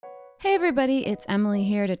Hey everybody, it's Emily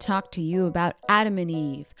here to talk to you about Adam and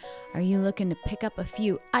Eve. Are you looking to pick up a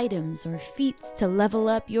few items or feats to level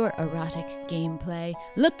up your erotic gameplay?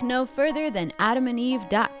 Look no further than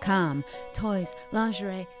adamandeve.com. Toys,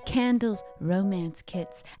 lingerie, candles, romance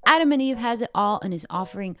kits. Adam and Eve has it all and is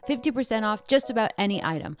offering 50% off just about any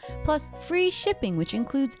item, plus free shipping, which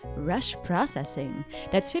includes rush processing.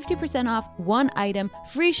 That's 50% off one item,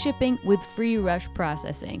 free shipping with free rush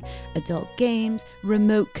processing. Adult games,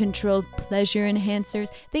 remote controlled pleasure enhancers.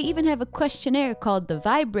 They even have a questionnaire called the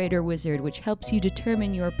Vibrator Wizard, which helps you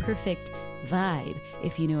determine your perfect vibe,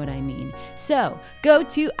 if you know what I mean. So, go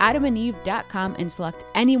to adamandeve.com and select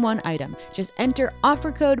any one item. Just enter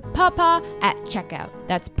offer code PAWPAW at checkout.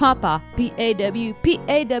 That's PAWPAW,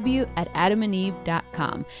 P-A-W-P-A-W at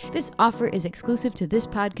adamandeve.com. This offer is exclusive to this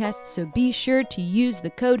podcast, so be sure to use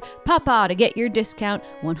the code PAWPAW to get your discount,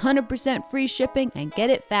 100% free shipping, and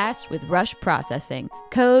get it fast with rush processing.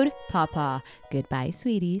 Code PAWPAW. Goodbye,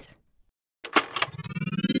 sweeties.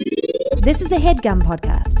 This is a HeadGum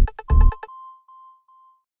podcast.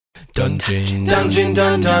 Dungeon, dungeon,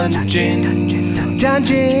 dun, dungeon, dungeon,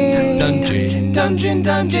 dungeon, dungeon,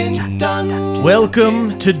 dungeon, dun.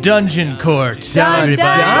 Welcome to Dungeon Court,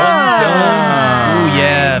 everybody. Ooh,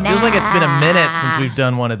 yeah. Feels like it's been a minute since we've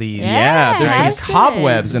done one of these. Yeah, there's some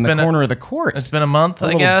cobwebs in the corner of the court. It's been a month,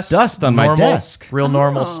 I guess. Dust on my desk. Real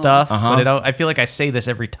normal stuff, but I feel like I say this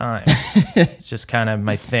every time. It's just kind of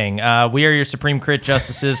my thing. We are your Supreme Crit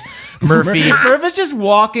Justices, Murphy. Murph is just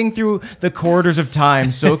walking through the corridors of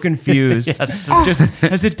time, so confused. Yes. Just,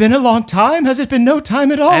 has it been a long time? Has it been no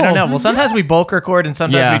time at all? I don't know. Well, sometimes we bulk record, and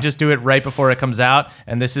sometimes we just do it right before it comes out.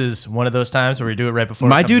 And this is one of those times where we do it right before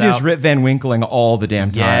it comes out. My dude is Rip Van Winkling all the damn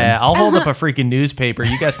time. Yeah, I'll hold up a freaking newspaper.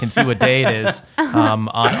 You guys can see what day it is on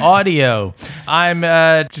audio.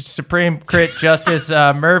 I'm Supreme Crit Justice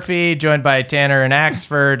Murphy, joined by Tanner and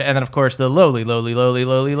Axford, and then, of course, the lowly. Keep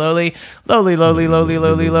lowly.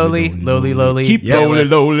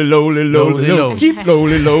 Keep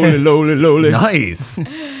lowly. Nice.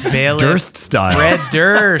 Bailiff Durst style. Fred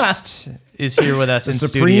Durst is here with us in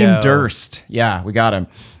Supreme studio. Durst. Yeah, we got him.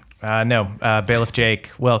 Bailiff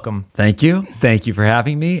Jake, welcome. Thank you. Thank you for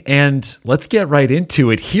having me. And let's get right into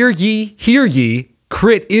it. Hear ye, hear ye.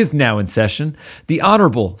 Crit is now in session. The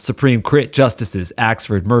Honorable Supreme Crit Justices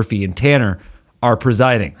Axford, Murphy, and Tanner are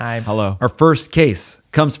presiding. Hi. Hello. Our first case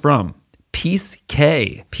comes from Peace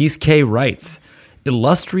K. Peace K writes,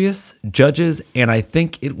 illustrious judges, and I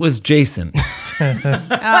think it was Jason.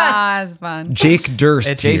 It's fun. Jake Durst.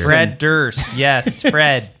 It's here. Fred Durst. Yes, it's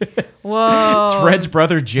Fred. Whoa. It's Fred's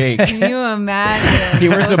brother, Jake. Can you imagine? He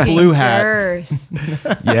wears a Fucking blue hat. Durst.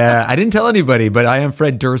 Yeah, I didn't tell anybody, but I am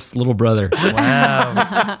Fred Durst's little brother.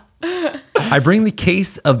 Wow. I bring the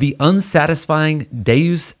case of the unsatisfying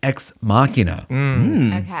Deus Ex Machina.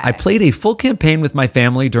 Okay. I played a full campaign with my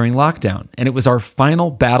family during lockdown, and it was our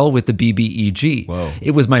final battle with the BBEG. Whoa.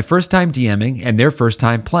 It was my first time DMing and their first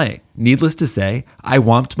time playing. Needless to say, I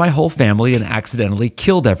whomped my whole family and accidentally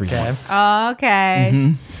killed everyone.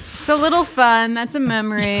 Okay. It's a little fun. That's a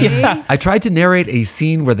memory. I tried to narrate a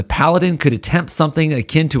scene where the paladin could attempt something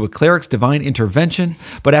akin to a cleric's divine intervention,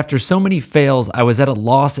 but after so many fails, I was at a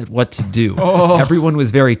loss at what to do. Everyone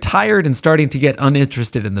was very tired and starting to get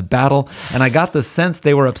uninterested in the battle, and I got the sense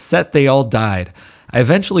they were upset they all died. I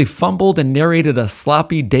eventually fumbled and narrated a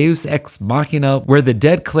sloppy Deus Ex Machina where the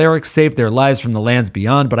dead clerics saved their lives from the lands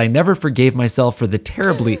beyond, but I never forgave myself for the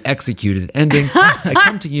terribly executed ending. I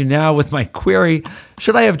come to you now with my query.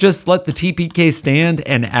 Should I have just let the TPK stand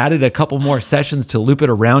and added a couple more sessions to loop it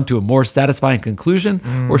around to a more satisfying conclusion?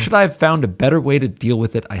 Or should I have found a better way to deal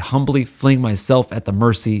with it? I humbly fling myself at the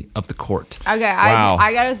mercy of the court. Okay, Wow.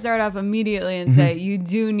 I got to start off immediately and say you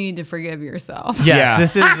do need to forgive yourself. Yes, Yeah.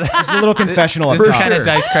 this is Just a little confessional. this at is the kind of top.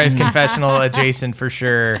 Dice Christ confessional adjacent for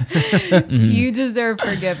sure. You deserve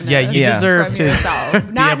forgiveness. Yeah, you deserve from to yourself.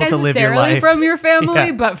 be Not able to live your necessarily life. from your family,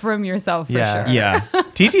 Yeah. but from yourself for Yeah. sure. Yeah.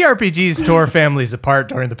 TTRPGs tore families apart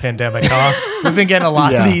during the pandemic, huh? We've been getting a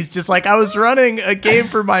lot of these. Just like I was running a game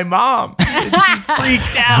for my mom, and she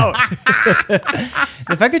freaked out.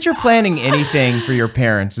 The fact that you're planning anything for your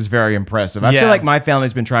parents is very impressive. I Yeah. feel like my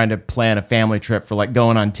family's been trying to plan a family trip for like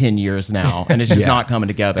going on 10 years now, and it's just not coming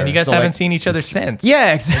together. And you guys So, haven't like, seen each other since.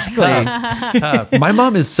 Yeah, exactly. It's tough. My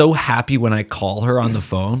mom is so happy when I call her on the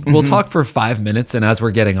phone. We'll talk for 5 minutes, and as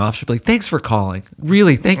we're getting off, she'll be like, thanks for calling.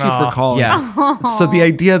 Really, thank you for calling. Yeah. So the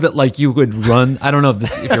idea that like you would run, I don't know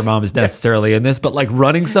if your mom is necessarily in this, but like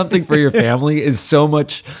running something for your family is so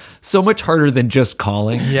much so much harder than just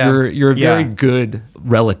calling. Yeah. You're a very Yeah. good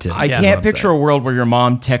relative. I is what can't I'm picture saying. a world where your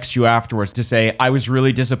mom texts you afterwards to say, I was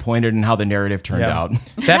really disappointed in how the narrative turned Yeah. out.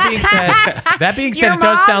 That being said, Your it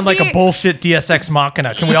does mom sound like a being- bullshit Deus Ex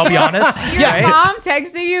Machina. Can we all be honest? Your Right? mom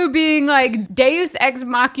texting you being like, Deus Ex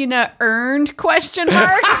Machina earned, question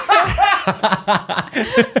mark?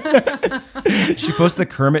 She posted the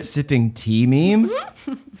Kermit sipping tea meme.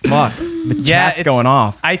 Fuck. The Yeah, chat's going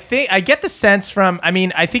off. I get the sense from,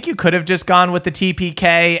 I think you could have just gone with the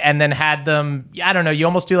TPK and then had them, I don't know, you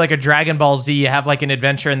almost do like a Dragon Ball Z. You have like an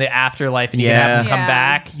adventure in the afterlife and you can have them come Yeah.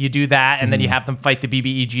 back. You do that and then you have them fight the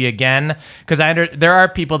BBEG again. Because there are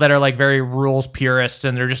people that are like very rules purists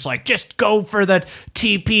and they're just like, just go for the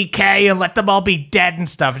TPK and let them all be dead and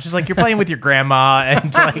stuff. It's just like you're playing with your grandma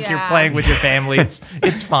and like you're Yeah. playing with your family.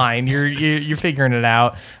 It's fine. You're figuring it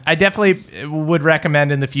out. I definitely would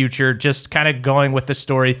recommend in the future just kind of going with the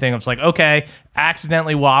story thing. It's like, okay,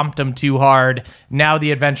 accidentally whomped them too hard. Now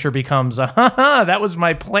the adventure becomes that was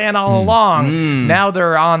my plan all along. Now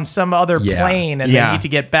they're on some other Yeah. plane and they Yeah. need to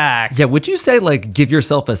get back. Yeah, would you say like give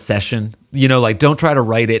yourself a session? Like don't try to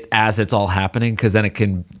write it as it's all happening because then it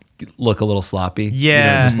can look a little sloppy.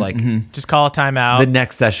 Yeah. Just like Just call a timeout. the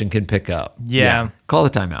next session can pick up. Yeah. Call the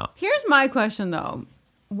timeout. Here's my question though.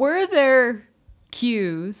 Were there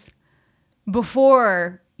cues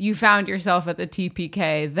before you found yourself at the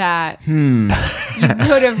TPK that you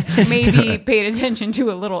could have maybe paid attention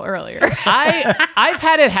to a little earlier? I've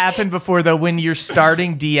had it happen before though when you're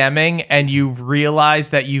starting DMing and you realize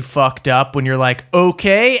that you fucked up when you're like,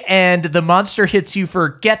 okay, and the monster hits you for,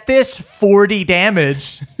 get this, 40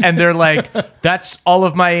 damage. And they're like, that's all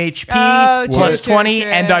of my HP Oh, plus true, 20 true,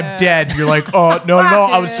 and I'm yeah. dead. You're like, oh, no,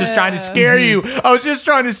 I was just trying to scare you. I was just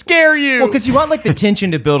trying to scare you. Well, because you want like the tension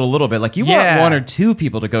to build a little bit. Like you Yeah. want one or two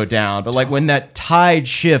people to go down, but like when that tide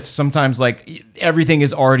shifts, sometimes like everything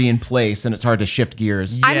is already in place and it's hard to shift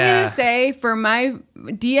gears. I'm Yeah. going to say for my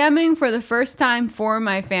DMing for the first time for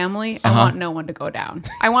my family, I want no one to go down.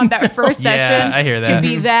 I want that first Yeah, session I hear to that.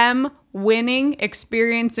 be them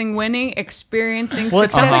experiencing Well,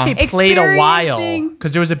 it sounds like they played a while experiencing-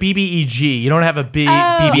 because there was a BBEG. You don't have a I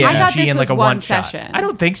thought BBEG this in like was a one one shot. session. I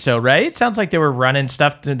don't think so, right? It sounds like they were running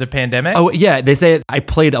stuff to the pandemic. Oh yeah, they say I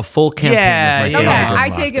played a full campaign. Yeah, with my yeah. Okay, family I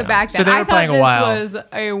during take it lockdown. back So then. they were I thought playing a this while. was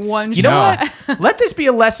a one You know shot. what? Let this be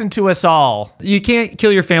a lesson to us all. You can't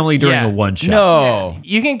kill your family during Yeah. a one shot. No.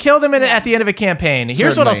 You can kill them at the end of a campaign.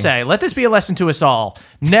 Here's what I'll Certainly. say. Let this be a lesson to us all.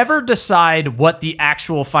 Never decide what the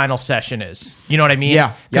actual final session is. You know what I mean?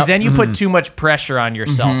 Yeah. Because Yep. then you put too much pressure on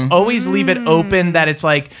yourself. Always leave it open that it's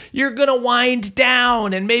like, you're going to wind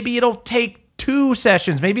down and maybe it'll take 2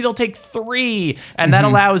 sessions, maybe it'll take 3, and that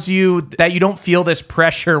allows you that you don't feel this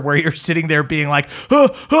pressure where you're sitting there being like,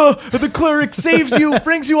 the cleric saves you,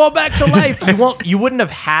 brings you all back to life. You wouldn't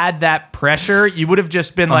have had that pressure. You would have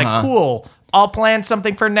just been like, cool, I'll plan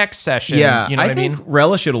something for next session. Yeah, You know what I think mean?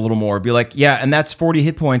 relish it a little more. Be like, yeah, and that's 40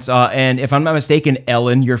 hit points. And if I'm not mistaken,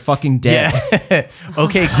 Ellen, you're fucking dead. Yeah.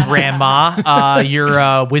 Okay, Grandma, you're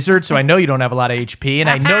a wizard, so I know you don't have a lot of HP, and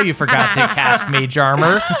I know you forgot to cast Mage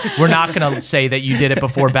Armor. We're not going to say that you did it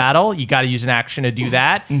before battle. You got to use an action to do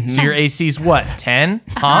that. So your AC's what, 10?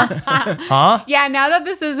 Huh? Yeah, now that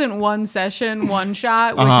this isn't one session, one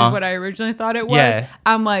shot, which is what I originally thought it was, Yeah.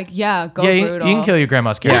 I'm like, yeah, go Yeah, you brutal. can kill your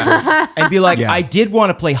grandma's character. And be like, Yeah. I did want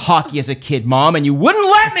to play hockey as a kid, Mom, and you wouldn't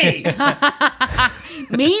let me.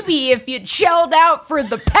 Maybe if you chilled out for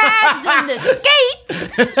the pads and the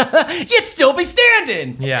skates. You'd still be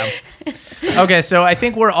standing. Yeah. Okay, so I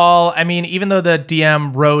think we're all, even though the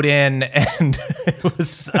DM wrote in and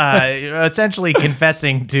was essentially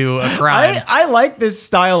confessing to a crime. I like this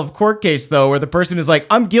style of court case, though, where the person is like,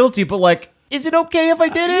 I'm guilty, but like, is it okay if I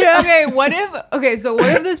did it? Okay, so what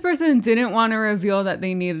if this person didn't want to reveal that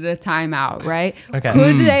they needed a timeout, right? Okay.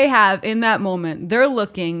 Could they have, in that moment,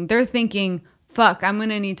 they're thinking, fuck, I'm going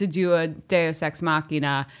to need to do a Deus Ex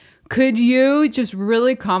Machina. Could you just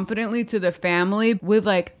really confidently to the family with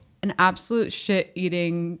like an absolute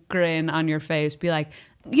shit-eating grin on your face be like,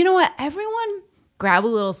 you know what, everyone grab a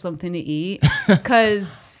little something to eat because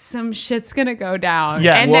some shit's gonna go down.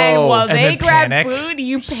 Yeah. And then while And they then grab panic. food,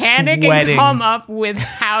 you panic Sweating. and come up with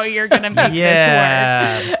how you're gonna make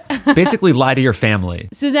this work. Basically, lie to your family.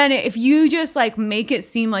 So then if you just like make it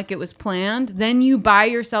seem like it was planned, then you buy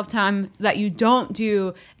yourself time that you don't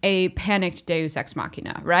do a panicked Deus Ex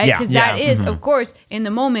Machina, right? Yeah. Because that is, of course, in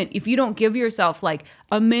the moment, if you don't give yourself like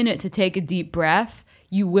a minute to take a deep breath,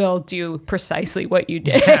 you will do precisely what you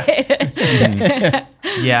did.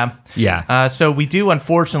 Yeah. Yeah. So we do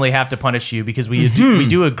unfortunately have to punish you because we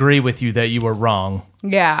do agree with you that you were wrong.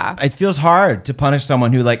 Yeah. It feels hard to punish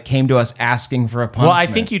someone who like came to us asking for a punishment. Well, I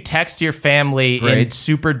think you text your family in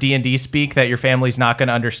super D&D speak that your family's not going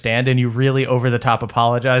to understand, and you really over the top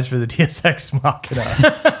apologize for the Deus Ex Machina.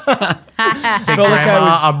 Say,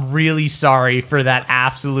 Grandma, I'm really sorry for that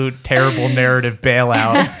absolute terrible narrative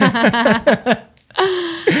bailout.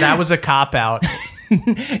 That was a cop-out.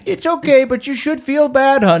 It's okay, but you should feel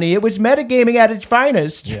bad, honey. It was metagaming at its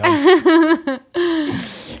finest. Yeah.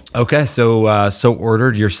 Okay, so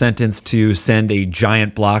ordered. You're sentenced to send a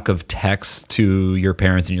giant block of text to your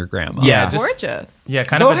parents and your grandma. Yeah, Gorgeous. Yeah,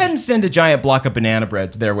 kind Go of ahead and send a giant block of banana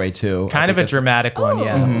bread their way, too. kind of a dramatic one,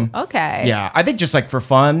 yeah. Okay. Yeah, I think just like for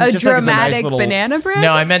fun. A just like as dramatic nice little... banana bread?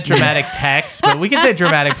 No, I meant dramatic text, but we can say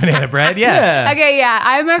dramatic banana bread. Yeah. Okay, yeah.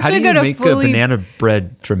 I'm How do actually you going to make fully... a banana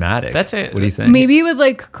bread dramatic? That's it. What do you think? Maybe with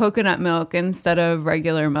like coconut milk instead of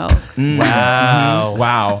regular milk. Wow.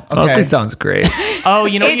 Wow. Okay. Honestly, sounds great. Oh,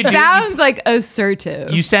 you know what It you do? sounds like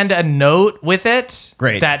assertive. You send a note with it.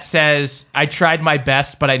 Great. That says, I tried my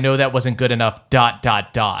best, but I know that wasn't good enough. ...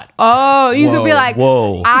 Oh, you could be Whoa, like,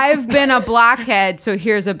 whoa. I've been a blockhead, so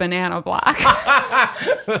here's a banana block.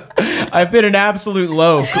 I've been an absolute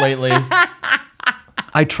loaf lately.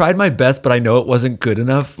 I tried my best, but I know it wasn't good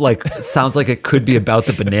enough. Like, sounds like it could be about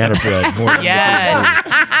the banana bread more than Yes.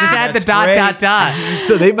 Just add the ... great.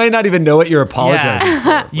 So they might not even know what you're apologizing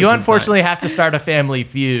for. You unfortunately have to start a family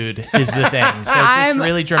feud, is the thing. So just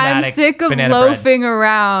really dramatic. I'm sick of banana bread. loafing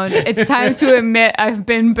around. It's time to admit I've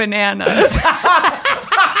been bananas.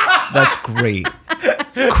 That's great.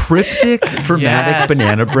 Cryptic, dramatic Yes.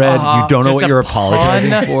 banana bread. You don't know Just what a you're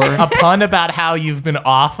apologizing for. A pun about how you've been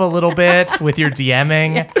off a little bit with your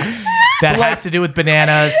DMing. That has to do with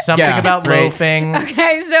bananas. Something Yeah, about great. loafing.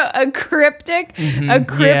 Okay, so a cryptic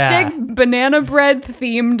Yeah. banana bread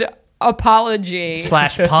themed apology. /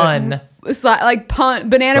 pun. Like pun,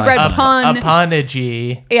 banana bread pun. A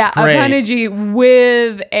punology. Yeah, Great. a punology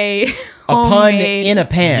with a A pun homemade, in a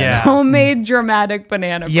pan. Yeah. homemade dramatic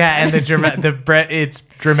banana bread. Yeah, and the bread, it's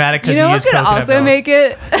dramatic because You know you what use could coconut also milk. make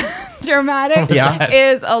it dramatic? Yeah.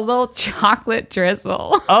 Is a little chocolate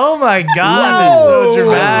drizzle. Oh my God, that's so Whoa.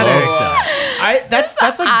 dramatic. That's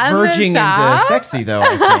like On the verging into top. sexy, though,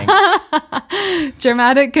 I think.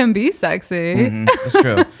 Dramatic can be sexy. That's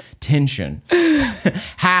true. Tension.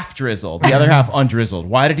 Half drizzled, the other half undrizzled.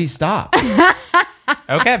 Why did he stop?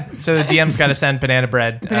 Okay, so the DM's got to send banana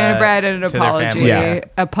bread. Banana bread and an to their apology. family. Yeah.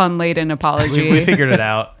 A pun laden apology. We figured it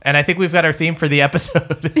out. And I think we've got our theme for the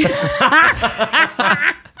episode.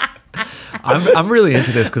 I'm really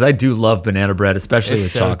into this because I do love banana bread, especially It's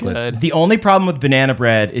with so chocolate. good. The only problem with banana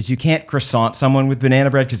bread is you can't croissant someone with banana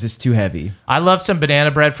bread because it's too heavy. I love some banana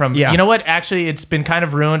bread from, Yeah. you know what? Actually, it's been kind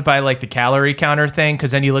of ruined by like the calorie counter thing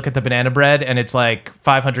because then you look at the banana bread and it's like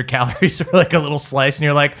 500 calories for like a little slice and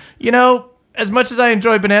you're like, you know, as much as I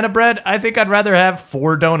enjoy banana bread, I think I'd rather have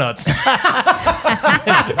 4 donuts than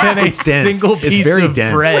a It's dense. single It's piece very of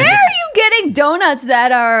dense. bread. Where are you getting donuts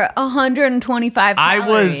that are 125 I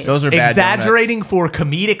calories? was Those are bad exaggerating for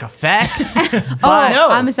comedic effect. Oh, no,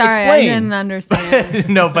 I'm sorry. I explain. didn't understand.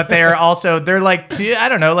 No, but they're also, they're like, I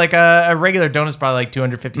don't know, like a regular donut's probably like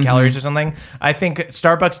 250 calories or something. I think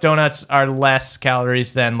Starbucks donuts are less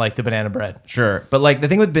calories than like the banana bread. Sure. But like the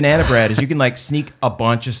thing with banana bread is you can like sneak a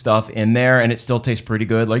bunch of stuff in there and it still tastes pretty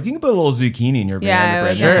good. Like you can put a little zucchini in your Yeah, banana I bread.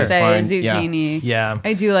 was That going to tastes say fine. Yeah. zucchini. Yeah.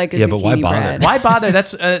 I do like a Yeah, zucchini but why bother? bread. Why bother?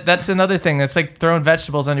 That's another thing. That's like throwing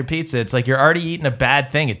vegetables on your pizza. It's like you're already eating a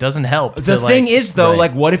bad thing. It doesn't help. The to, thing like- is, though, Right.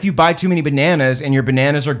 like, what if you buy too many bananas and your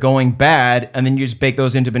bananas are going bad, and then you just bake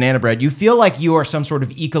those into banana bread? You feel like you are some sort of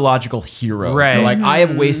ecological hero. Right. You're like, I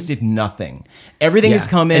have wasted nothing. Everything has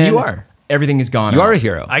come in. And you are. Everything is gone. You out. are a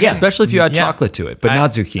hero. I got- especially if you add yeah. chocolate to it, but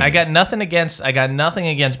not zucchini. I got nothing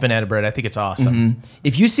against banana bread. I think it's awesome.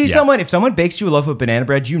 If you see someone, if someone bakes you a loaf of banana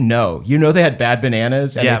bread, you know they had bad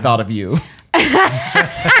bananas and Yeah. they thought of you.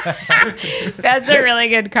 That's a really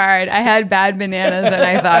good card. I had bad bananas and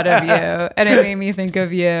I thought of you, and it made me think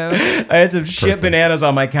of you. I had some shit bananas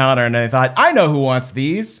on my counter, and I thought, I know who wants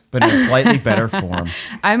these, but in a slightly better form.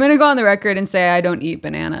 I'm going to go on the record and say I don't eat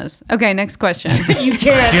bananas. Okay, next question. You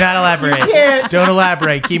can't. Do not elaborate. can't. Don't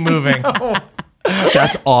elaborate. Keep moving.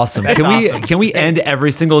 That's awesome. Can we end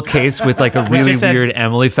every single case with like a really just said- weird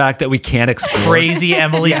Emily fact that we can't explore? Crazy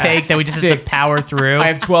Emily take that we just have Sick. to power through. I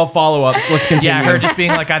have 12 follow-ups. Let's continue. Yeah, her just being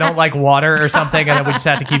like, I don't like water or something, and then we just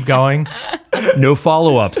have to keep going. No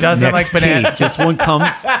follow-ups. Doesn't Next like bananas. case. This one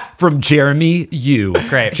comes from Jeremy Yu.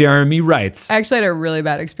 Great. Jeremy writes, I actually had a really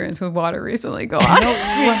bad experience with water recently. Go on.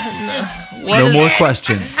 no more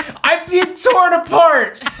questions. I've being torn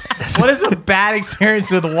apart. What is a bad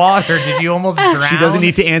experience with water? Did you almost drown? She doesn't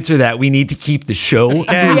need to answer that. We need to keep the show.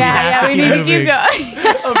 Yeah, we need to keep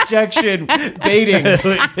going. Objection. Baiting.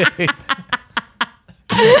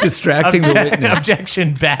 Distracting the witness.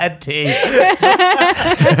 Objection, bad take.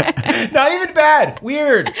 Not even bad.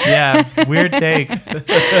 Weird. Yeah, weird take. Save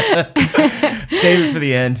it for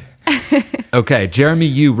the end. Okay, Jeremy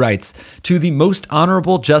Yu writes, to the most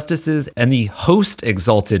honorable justices and the host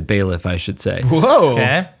exalted bailiff, I should say. Whoa.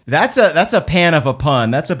 Okay. That's a pan of a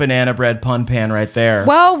pun. That's a banana bread pun pan right there.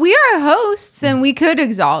 Well, we are hosts, and we could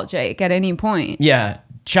exalt Jake at any point. Yeah.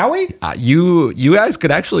 Shall we? You guys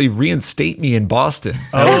could actually reinstate me in Boston.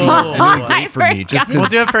 Oh, Really great for me, just we'll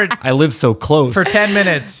 'cause do it for I live so close. 10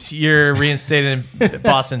 minutes. You're reinstated in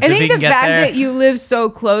Boston. So I if we think can the get fact there. that you live so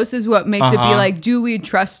close is what makes it be like, do we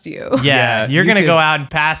trust you? Yeah, you're you gonna could- go out and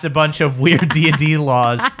pass a bunch of weird D&D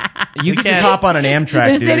laws. You could just can't- hop on an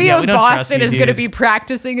Amtrak, The dude. city Yeah, of we don't trust Boston you, is going to dude. be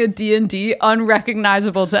practicing a D&D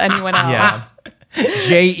unrecognizable to anyone else. Yeah.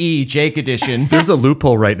 J.E. Jake edition. There's a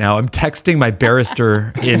loophole right now. I'm texting my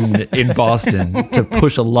barrister in Boston to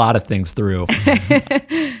push a lot of things through.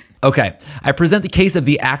 Okay, I present the case of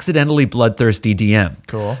the accidentally bloodthirsty DM.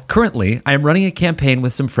 Cool. Currently, I am running a campaign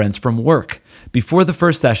with some friends from work. Before the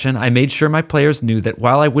first session, I made sure my players knew that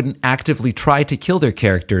while I wouldn't actively try to kill their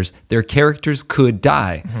characters could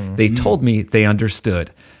die. They told me they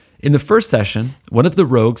understood. In the first session, one of the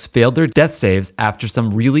rogues failed their death saves after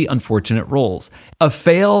some really unfortunate rolls. A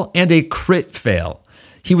fail and a crit fail.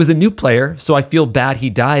 He was a new player, so I feel bad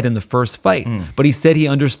he died in the first fight, but he said he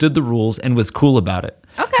understood the rules and was cool about it.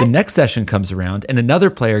 Okay. The next session comes around and another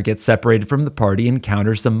player gets separated from the party and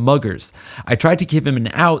encounters some muggers. I tried to give him an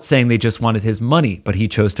out saying they just wanted his money, but he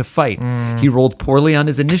chose to fight. He rolled poorly on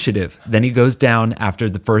his initiative. Then he goes down after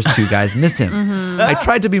the first two guys miss him. I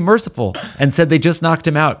tried to be merciful and said they just knocked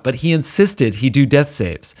him out, but he insisted he do death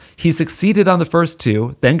saves. He succeeded on the first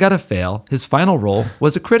two, then got a fail. His final roll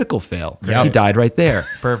was a critical fail. He died right there.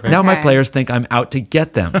 Perfect. Now my Okay. players think I'm out to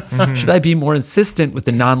get them. Should I be more insistent with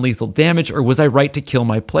the non-lethal damage, or was I right to kill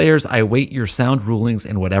my players? I await your sound rulings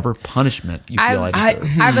and whatever punishment you feel I deserve. I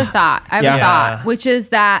have a thought. I have Yeah. a thought, which is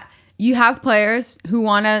that you have players who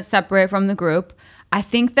want to separate from the group. I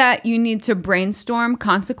think that you need to brainstorm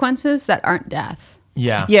consequences that aren't death.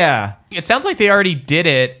 Yeah. Yeah. It sounds like they already did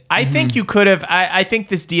it. I think you could have. I think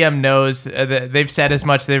this DM knows that they've said as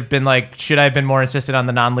much. They've been like, should I have been more insistent on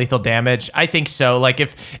the non-lethal damage? I think so. Like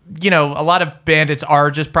if, a lot of bandits are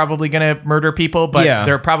just probably going to murder people, but Yeah.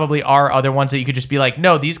 there probably are other ones that you could just be like,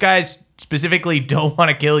 no, these guys specifically don't want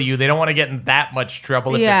to kill you. They don't want to get in that much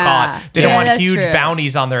trouble if Yeah. they're caught. They don't Yeah, want that's huge true.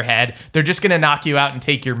 bounties on their head. They're just going to knock you out and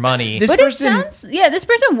take your money. This But person- this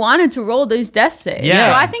person wanted to roll those death saves.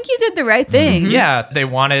 Yeah. So I think you did the right thing. Yeah, they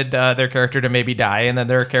wanted their character to maybe die, and then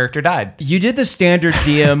their character died. You did the standard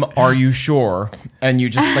DM, are you sure? And you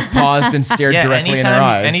just like paused and stared Yeah, directly in their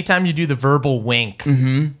eyes. anytime you do the verbal wink,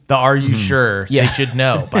 the "Are you sure?" Yeah. They should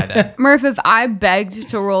know by then. Murph, if I begged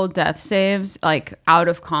to roll death saves like out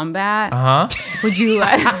of combat, would you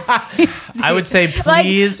like? I would say,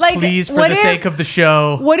 please, like, please, for what the if- sake of the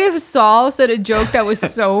show. What if Saul said a joke that was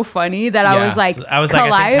so funny that I Yeah. was like, I was like, I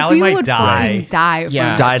think Callie Calliope might would die. fucking die. Yeah.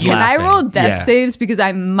 From Died this. Can I laughing. roll death Yeah. saves because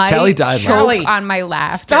I might Callie died choke laughing. on my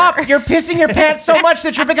laughter? Stop! You're pissing your pants so much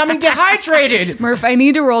that you're becoming dehydrated. Murph, I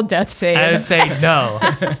need to roll death I would saves. say no.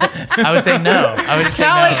 I would say no. I would just say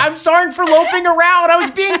Callie, no. I'm sorry for loafing around. I was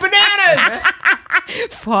being bananas.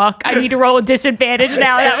 Fuck, I need to roll a disadvantage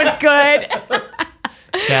now. That was good.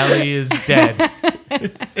 Callie is dead.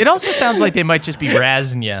 It also sounds like they might just be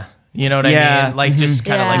razzing you. You know what I mean? Like just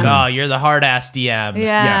kind of Yeah. like, oh, you're the hard ass DM.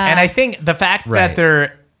 Yeah. And I think the fact Right. that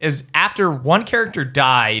there is after one character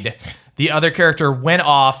died, the other character went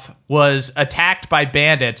off, was attacked by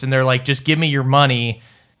bandits, and they're like, just give me your money.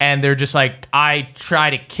 And they're just like, I try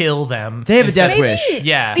to kill them. They have a instead- death wish.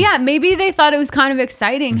 Yeah. Yeah, maybe they thought it was kind of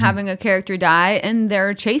exciting having a character die and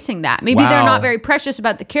they're chasing that. Maybe they're Wow. not very precious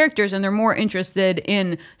about the characters and they're more interested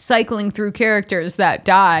in cycling through characters that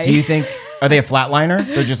die. Do you think, are they a flatliner?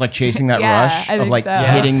 They're just like chasing that Yeah, rush I of think like so.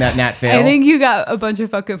 hitting that nat fail? I think you got a bunch of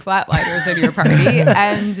fucking flatliners in your party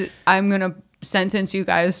and I'm going to sentence you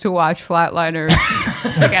guys to watch Flatliners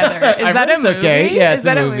together. Is I've that heard a it's movie? okay. Yeah, it's Is a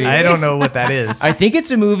that movie. I don't know what that is. I think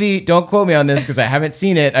it's a movie. Don't quote me on this because I haven't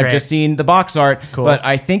seen it. I've Great. just seen the box art. Cool. But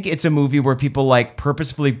I think it's a movie where people like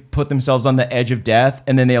purposefully put themselves on the edge of death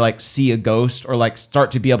and then they like see a ghost or like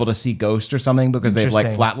start to be able to see ghosts or something because they've like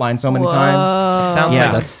Interesting. flatlined so many Whoa. times. It sounds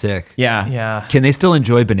Yeah. like That's sick. Yeah. yeah. Can they still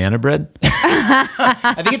enjoy banana bread?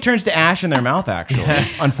 I think it turns to ash in their mouth, actually.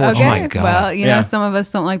 Unfortunately. Okay. my God. Well, you Yeah. know, some of us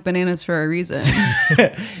don't like bananas for a reason. Save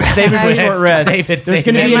it for a short rest. Save it, There's save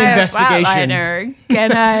going to it. be an Am I a investigation. flatliner?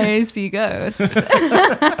 Can I see ghosts?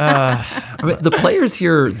 I mean, the players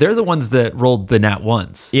here, they're the ones that rolled the nat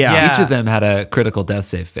ones. Yeah. Each of them had a critical death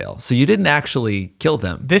save fail. So you didn't actually kill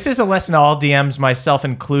them. This is a lesson to all DMs, myself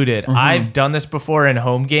included. I've done this before in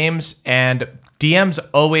home games, and DMs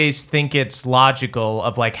always think it's logical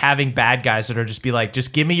of like having bad guys that are just be like,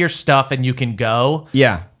 just give me your stuff and you can go.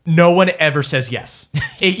 Yeah. No one ever says yes.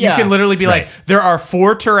 You Yeah. can literally be Right. like, there are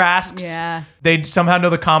 4 Tarasques. Yeah. They somehow know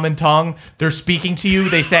the common tongue. They're speaking to you.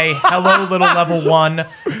 They say, hello, little level 1.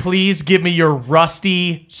 Please give me your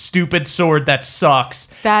rusty, stupid sword that sucks.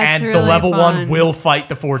 That's and the really level 1 fun. will fight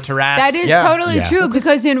the 4 Tarasques. That is Yeah. totally Yeah. true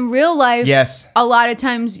because in real life, Yes. a lot of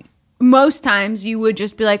times, most times, you would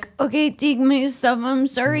just be like, okay, take my stuff. I'm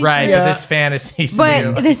sorry. right, sir." but this fantasy.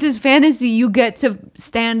 But this is fantasy. You get to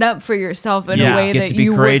stand up for yourself in Yeah. a way Get that to be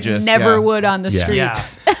you courageous, would never yeah. would on the Yeah.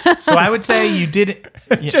 streets. Yeah. So I would say you didn't.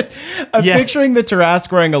 I'm Yeah. picturing the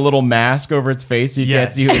Tarrasque wearing a little mask over its face so you Yes.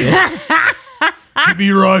 can't see who it is. Give me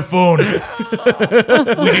your iPhone.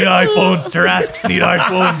 We need iPhones. Tarasques need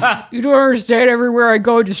iPhones. You don't understand. Everywhere I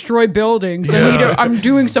go, destroy buildings. I'm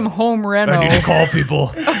doing some home reno. I need to call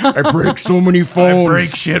people. I break so many I phones.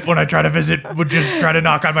 break shit when I try to visit. Would just try to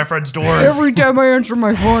knock on my friend's doors. Every time I answer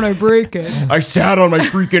my phone, I break it. I sat on my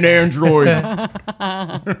freaking Android.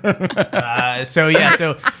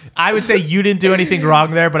 So I would say you didn't do anything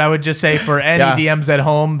wrong there, but I would just say for any Yeah. DMs at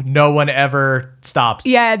home, no one ever stops.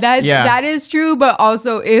 Yeah, Yeah. that is true. But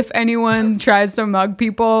also, if anyone tries to mug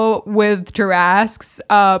people with Tarasques,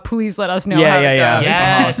 please let us know. Yeah, how yeah, it yeah. goes.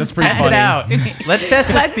 Yes, That's pretty test funny. it out. Let's test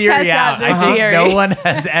this Let's theory test out. out this I think theory. no one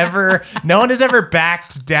has ever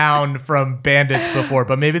backed down from bandits before,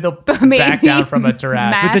 but maybe they'll back down from a Tarasque.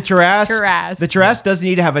 Masked The Tarrasque, Tarrasque. the Tarrasque does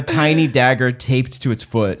need to have a tiny dagger taped to its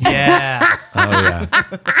foot. Yeah. Oh, yeah.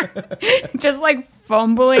 Just like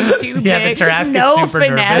fumbling too Yeah, the big. Tarrasque is no super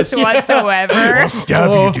finesse nervous. whatsoever. I'll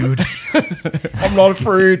stab you, dude. I'm not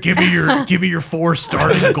afraid. Give me your 4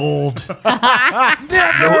 starting gold.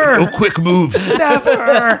 No quick moves.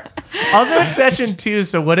 Never. Also in session 2,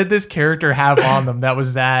 so what did this character have on them that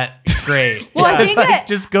was that great? Well, I It was think like, that-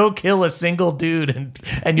 just go kill a single dude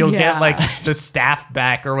and you'll Yeah. get like the staff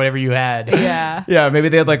back or whatever you had. Yeah. Yeah, maybe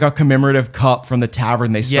they had like a commemorative cup from the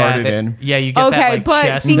tavern they started in. Yeah, you get Okay, that like but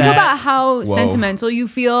chest think set. about how sentimental you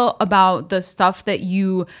feel about the stuff that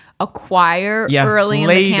you acquire Yeah, early in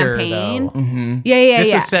later, the campaign. though. Yeah, This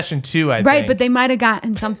yeah. was session 2, I think. Right, but they might have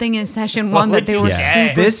gotten something in session 1 that they were Yeah.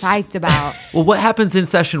 super This- psyched about. Well, what happens in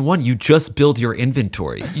session 1? You just build your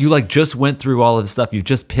inventory. You like just went through all of the stuff. You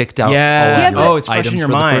just picked out Yeah. all Yeah, of but- your Oh, it's fresh in items your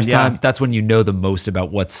for mind, the first yeah. time. That's when you know the most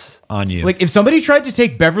about what's on you. Like if somebody tried to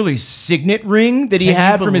take Beverly's signet ring that he Can you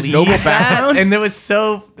had from his believe noble that? background, And it was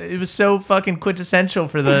so fucking quintessential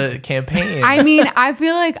for the campaign. I mean, I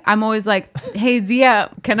feel like I'm always like, hey, Zia,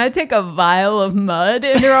 can I take a vial of mud?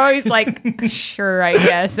 And they're always like, sure, I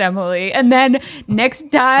guess, Emily. And then next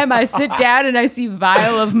time I sit down and I see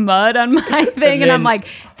vial of mud on my thing, and I'm then like,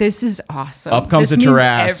 this is awesome. up comes this a means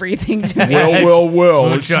Tarrasque. everything to me. well.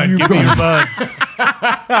 Moonshine, give me your bud.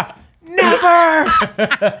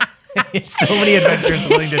 Never. So many adventurers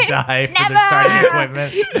willing to die for their starting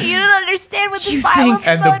equipment. You don't understand what this vial of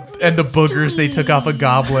And the boogers they took off a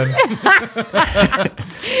goblin.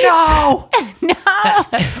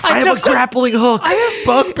 I have a grappling hook. I have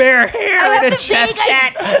bugbear hair have and a the chest big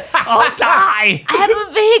set. I'll die. I have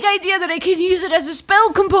a vague idea that I could use it as a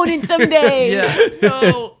spell component someday.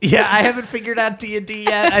 No. Yeah, I haven't figured out D&D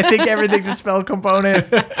yet. I think everything's a spell component.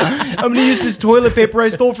 I'm gonna use this toilet paper I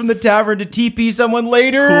stole from the tavern to TP someone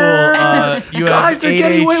later. Cool. You Guys, they're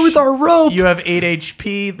getting away with our rope. You have 8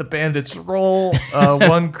 HP. The bandits roll.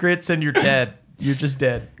 1 crits and you're dead. You're just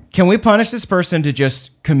dead. Can we punish this person to just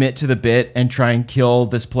commit to the bit and try and kill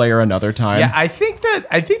this player another time? Yeah, I think the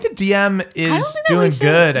DM I is don't think that doing we should-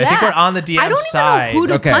 good. I think yeah. we're on the DM I don't side. even know who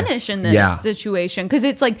to Okay. punish in this Yeah. situation because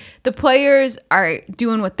it's like the players are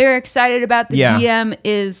doing what they're excited about. The Yeah. DM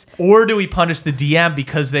is Or do we punish the DM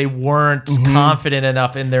because they weren't confident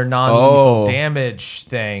enough in their non-lethal Oh. damage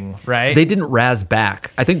thing, right? They didn't razz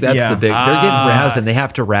back. I think that's Yeah. the big. They're getting razzed and they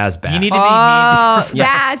have to razz back. you need to be oh, mean.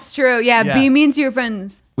 that's true. Yeah, Yeah. be mean to your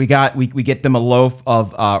friends. we get them a loaf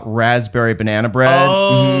of raspberry banana bread.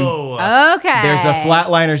 Oh, Okay. There's a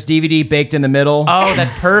Flatliners DVD baked in the middle. Oh,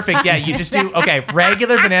 that's perfect. Yeah, you just do,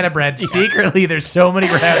 regular banana bread. Secretly, there's so many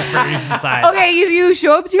raspberries inside. Okay, you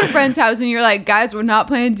show up to your friend's house and you're like, guys, we're not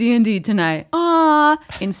playing D&D tonight.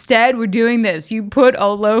 Instead, we're doing this. You put a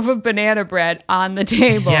loaf of banana bread on the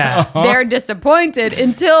table. Yeah. They're disappointed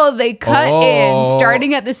until they cut in,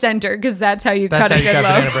 starting at the center, because that's how you cut a good loaf.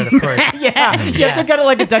 Banana bread, of course. Yeah. You have to cut it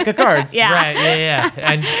like a deck of cards. Yeah. Right, yeah.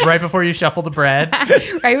 And right before you shuffle the bread,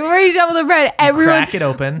 Right before you shovel the bread, everyone crack it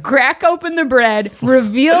open. crack open the bread,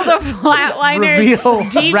 reveal the Flatliners Reveal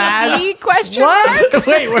DVD question What? mark.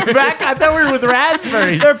 Wait, we're back? I thought we were with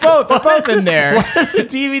raspberries. They're both in there. What does the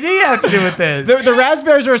DVD have to do with this? The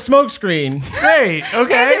raspberries are a smokescreen. Great,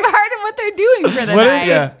 okay. It's part of what they're doing for the What night.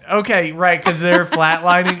 is it? Okay, right, because they're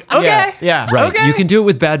flatlining. Okay. Yeah. Right. Okay. You can do it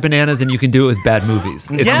with bad bananas and you can do it with bad movies.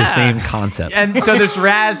 It's Yeah. the same concept. And so there's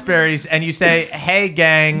raspberries, and you say, hey,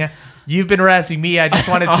 gang, you've been razzing me. I just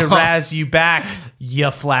wanted to razz you back, you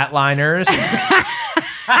flatliners.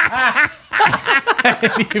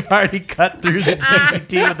 And you've already cut through the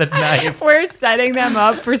DVD with a knife. We're setting them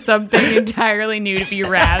up for something entirely new to be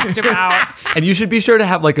razzed about. And you should be sure to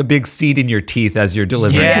have like a big seed in your teeth as you're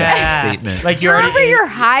delivering that statement. Like you Remember already your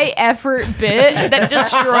high effort bit that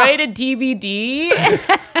destroyed a DVD?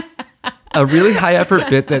 A really high effort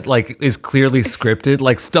bit that like is clearly scripted,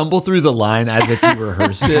 like stumble through the line as if you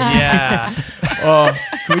rehearsed it. Yeah.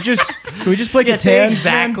 Can we just play Yeah, say Catan?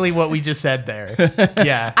 exactly what we just said there.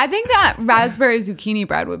 Yeah. I think that raspberry zucchini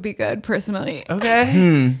bread would be good, personally.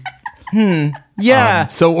 Okay. Yeah.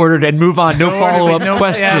 So ordered and move on. No follow up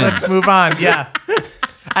questions. Yeah, let's move on. Yeah.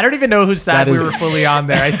 I don't even know whose side That we is- were fully on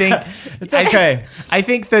there. I think It's okay. I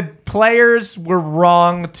think the players were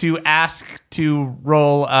wrong to ask to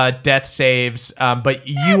roll death saves, but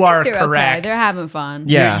you are They're correct. okay. They're having fun.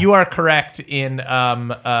 Yeah. You are correct in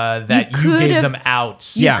that you could gave have- them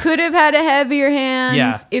outs. You Yeah. could have had a heavier hand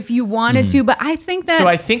Yeah. if you wanted to, but I think that So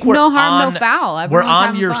I think we're no harm, on, no foul. We're Everyone's on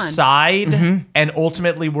having your fun. side, and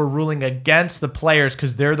ultimately we're ruling against the players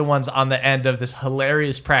because they're the ones on the end of this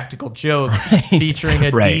hilarious practical joke featuring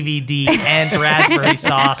a Right. DVD and raspberry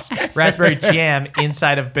sauce, raspberry jam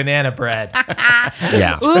inside of banana bread.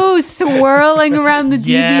 Yeah. Ooh, swirling around the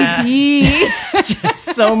Yeah. DVD.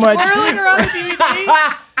 So much. Swirling around the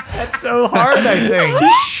DVD. That's so hard, I think.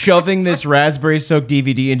 Shoving this raspberry soaked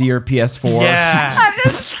DVD into your PS4. Yeah. I'm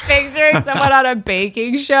just picturing someone on a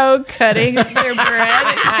baking show cutting their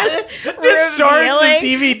bread and Just shards of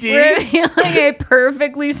revealing- DVD. revealing a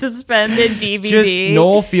perfectly suspended DVD. Just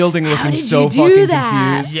Noel Fielding looking did so you do fucking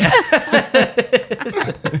that? confused.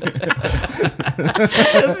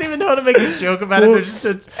 Doesn't even know how to make a joke about it. There's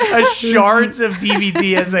just a shards of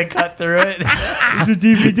DVD as they cut through it.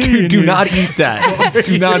 Do not eat that.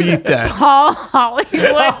 Do not eat that. Paul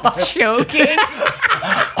Hollywood choking.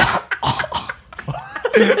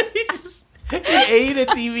 He ate a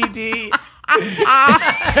DVD.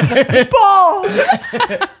 Paul!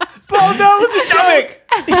 Paul, no, it's a stomach!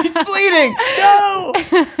 He's bleeding! No!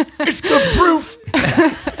 It's good proof.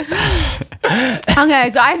 Okay,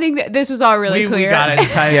 so I think that this was all really We clear. got it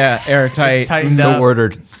tight. Yeah, airtight. It's tightened So up.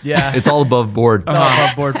 ordered. Yeah. It's all above board. It's all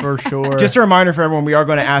above board for sure. Just a reminder for everyone, we are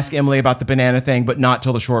going to ask Emily about the banana thing, but not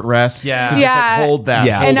till the short rest. Yeah. So just Yeah. like hold that.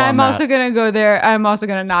 Yeah. hold And on I'm that. also gonna go there. I'm also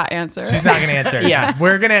gonna not answer. She's not gonna answer. Yeah.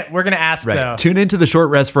 We're gonna ask Right. though. Tune into the short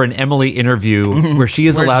rest for an Emily interview where she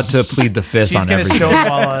is Where allowed to plead the fifth She's on gonna everything.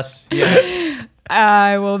 stonewall us. Yeah.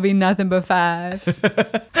 I will be nothing but fives.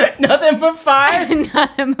 Nothing but five.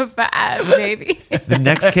 Nothing but fives, baby. The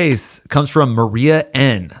next case comes from Maria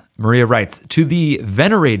N. Maria writes, to the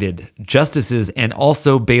venerated justices and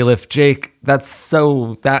also bailiff Jake.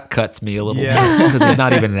 That cuts me a little Yeah. bit because it's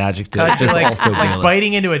not even an adjective. It's just also like bailiff.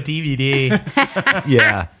 biting into a DVD.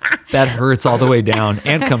 Yeah, that hurts all the way down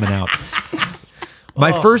and coming out.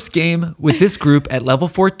 My first game with this group at level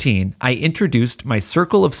 14, I introduced my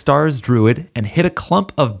Circle of Stars druid and hit a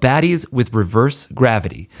clump of baddies with reverse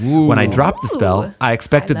gravity. When I dropped the spell, I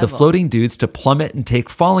expected High the level. floating dudes to plummet and take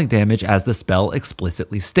falling damage as the spell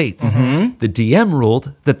explicitly states. The DM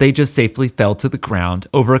ruled that they just safely fell to the ground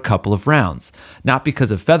over a couple of rounds. Not because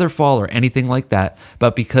of featherfall or anything like that,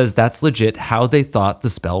 but because that's legit how they thought the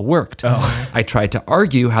spell worked. I tried to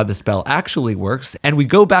argue how the spell actually works, and we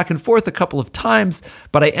go back and forth a couple of times,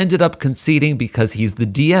 but I ended up conceding because he's the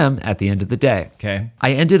DM at the end of the day. Okay.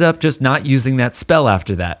 I ended up just not using that spell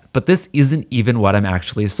after that, but this isn't even what I'm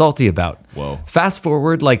actually salty about. Whoa. Fast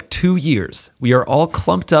forward like 2 years. We are all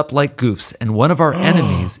clumped up like goofs, and one of our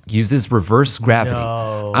enemies uses reverse gravity.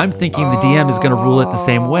 I'm thinking the DM is going to rule it the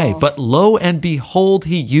same way, but lo and behold,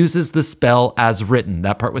 he uses the spell as written.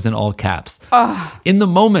 That part was in all caps. In the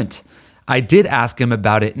moment, I did ask him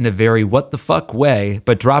about it in a very what the fuck way,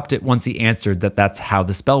 but dropped it once he answered that that's how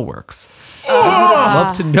the spell works. I would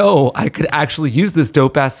love to know I could actually use this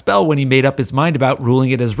dope-ass spell when he made up his mind about ruling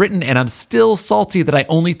it as written, and I'm still salty that I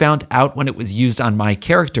only found out when it was used on my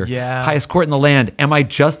character. Yeah. Highest court in the land, am I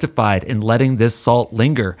justified in letting this salt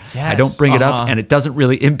linger? Yes. I don't bring it up, and it doesn't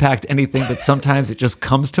really impact anything, but sometimes it just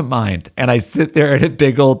comes to mind, and I sit there in a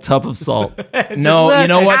big old tub of salt. No, Look, you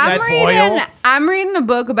know what? I'm reading a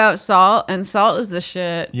book about salt, and salt is the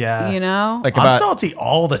shit. Yeah. You know? Like I'm about salty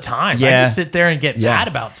all the time. I Yeah. just sit there and get mad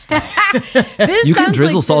about stuff. This You can sounds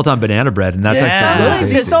drizzle like salt this- on banana bread, and that's Yeah. actually Really? really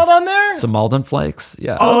Sea tasty. salt on there? Some Alden flakes,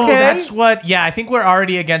 yeah. Oh, Okay. that's what. Yeah, I think we're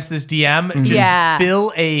already against this DM. Just Yeah.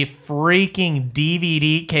 fill a freaking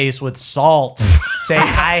DVD case with salt.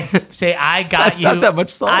 I got That's you. not that much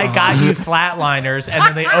salt. I got you flatliners, and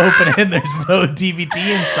then they open it and there's no DVD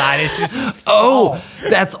inside. It's just Oh, salt.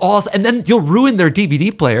 that's awesome. And then you'll ruin their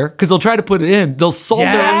DVD player because they'll try to put it in. They'll salt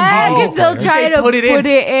Yeah. their Yeah, own because DVD they'll player. try to put it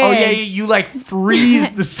in. Oh yeah, you like freeze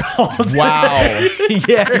the salt. Wow.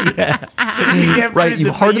 Yeah. You can't Right, freeze you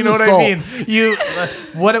it, but harden you know the what salt. I mean. You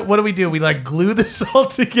what do we do? We like glue the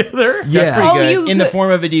salt together. Yeah. That's pretty Oh, good. you In the could-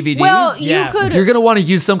 form of a DVD? Well, Yeah. you could. You're going to want to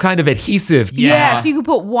use some kind of adhesive. Yeah, so you could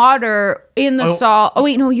put water in the salt. Oh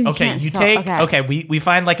wait, no, you Okay, can't. you salt. take okay. We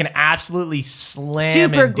find like an absolutely slamming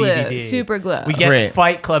Super glue, DVD. super glue. We get Great.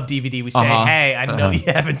 Fight Club DVD. We say, Uh-huh. hey, I know you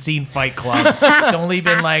haven't seen Fight Club. It's only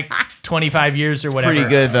been like 25 years or whatever. pretty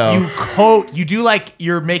good, though. You do like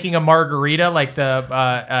you're making a margarita, like the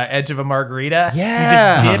edge of a margarita.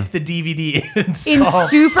 Yeah. You just dip the DVD in in salt.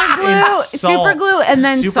 super glue, In salt. super glue, and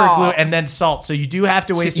then super salt. glue and then salt. So you do have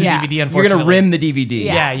to waste the Yeah. DVD. You're Unfortunately, going to rim the DVD.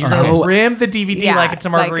 Yeah, you're Uh-huh. gonna rim the DVD Yeah, like it's a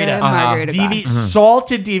like a margarita. margarita DV glass.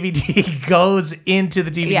 salted DVD goes into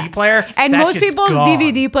the DVD Yeah. player, And that most shit's people's gone.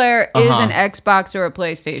 DVD player is an Xbox or a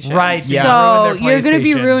PlayStation. Right, yeah. So ruin their you're going to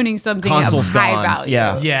be PlayStation. ruining something Console's of high gone. value.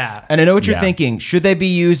 Yeah. Yeah, And I know what you're Yeah. thinking. Should they be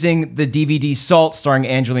using the DVD Salt starring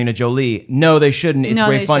Angelina Jolie? No, they shouldn't. It's No,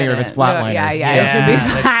 way they funnier if it's shouldn't. flatliners. Yeah, Yeah, it should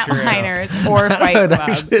be that's true. flatliners or Fight Club.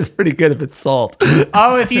 Actually, it's pretty good if it's salt.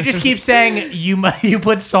 Oh, if you just keep saying you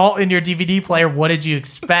put salt in your DVD player, what did you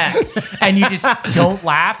expect? And you just don't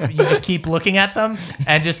laugh. You just keep looking at them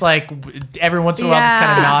and just like every once in a while just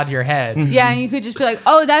kind of Yeah. nod your head. Yeah, and you could just be like,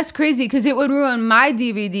 oh, that's crazy because it would ruin my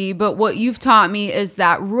DVD. But what you've taught me is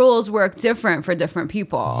that rules work different for different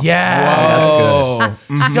people. Yeah, That's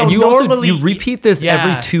good. So And you normally also you repeat this Yeah.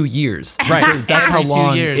 every 2 years. Right. Because that's how Every 2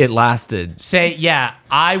 long years. it lasted. say, yeah,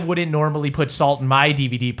 I wouldn't normally put salt in my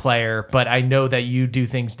DVD player, but I know that you do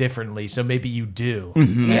things differently, so maybe you do.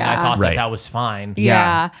 And I Yeah. thought Right. that was fine.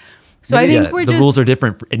 Yeah. So Maybe, I think we're the just rules are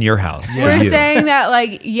different in your house. for we're you. saying that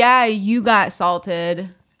like, yeah, you got salted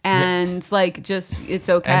and like just it's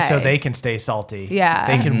okay. And so they can stay salty. Yeah.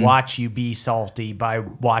 They can watch you be salty by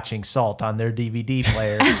watching Salt on their DVD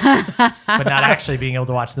player, but not actually being able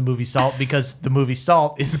to watch the movie Salt because the movie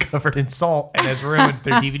Salt is covered in salt and has ruined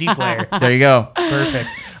their DVD player. There you go. Perfect.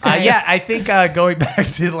 Yeah, I think going back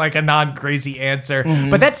to like a non-crazy answer,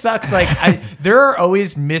 but that sucks. Like, there are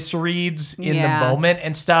always misreads in Yeah. the moment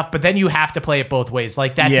and stuff, but then you have to play it both ways.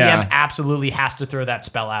 Like that Yeah. DM absolutely has to throw that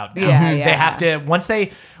spell out. now. Yeah, They yeah. have to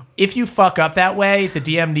if you fuck up that way, the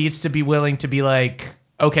DM needs to be willing to be like,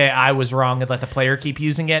 okay, I was wrong, and let the player keep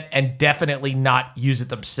using it, and definitely not use it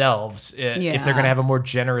themselves if Yeah. they're going to have a more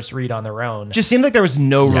generous read on their own. Just seemed like there was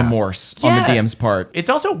no remorse on the Yeah. DM's part. It's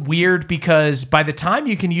also weird because by the time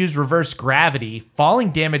you can use reverse gravity, falling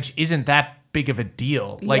damage isn't that big of a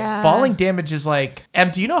deal. Like Yeah. falling damage is like,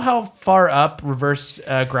 do you know how far up reverse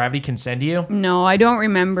gravity can send you? No, I don't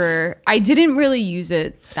remember. I didn't really use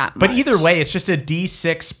it that much. But either way, it's just a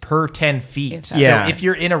D6 per 10 feet. If that- Yeah. So if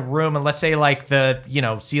you're in a room and let's say like the,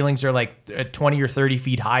 ceilings are like 20 or 30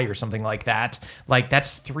 feet high or something like that, like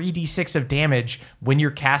that's 3d6 of damage when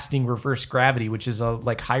you're casting reverse gravity, which is a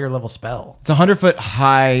like higher level spell. It's a 100-foot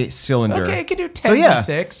high cylinder. Okay, I can do 10 So, yeah.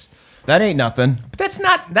 d6. That ain't nothing. But that's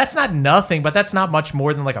not nothing, but that's not much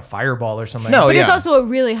more than like a fireball or something. No, But yeah. it's also a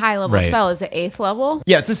really high level Right. spell. Is it 8th level?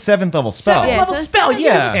 Yeah, it's a 7th level spell. Seventh Yeah, level it's a spell, seventh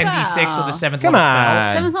yeah. level 10d6 spell. with a 7th Come level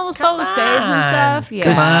spell. on. 7th level spell with saves and on. stuff?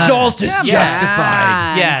 Yeah. Salt is Come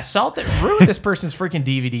justified. on. Yeah, Salt ruined this person's freaking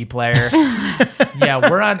DVD player. Yeah,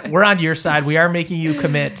 we're on your side. We are making you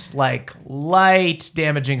commit like light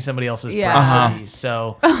damaging somebody else's Yeah. property.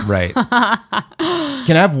 So Right.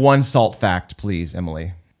 Can I have one salt fact, please,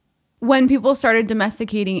 Emily? When people started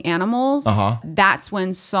domesticating animals, Uh-huh. that's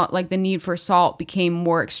when salt, like the need for salt became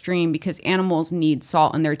more extreme because animals need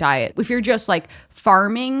salt in their diet. If you're just like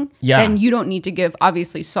farming, Yeah. then you don't need to give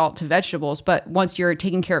obviously salt to vegetables. But once you're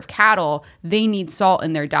taking care of cattle, they need salt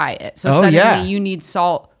in their diet. So Oh, suddenly yeah. you need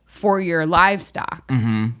salt for your livestock.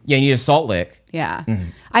 Yeah, you need a salt lick. Yeah.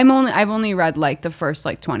 I've only read like the first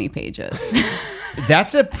like 20 pages.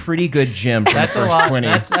 That's a pretty good gym for That's the a first lot. 20.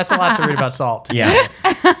 That's a lot to read about salt. To be Yeah. honest.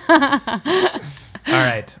 All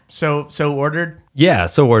right. So ordered. Yeah,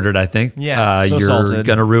 so ordered, I think. Yeah, so you're salted.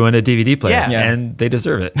 going to ruin a DVD player, Yeah. and they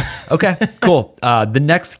deserve it. Okay, cool. The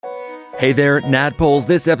next... Hey there, Nadpoles.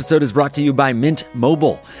 This episode is brought to you by Mint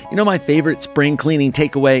Mobile. You know, my favorite spring cleaning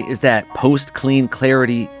takeaway is that post-clean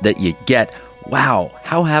clarity that you get. Wow,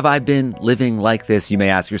 how have I been living like this, you may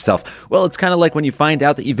ask yourself? Well, it's kind of like when you find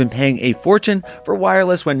out that you've been paying a fortune for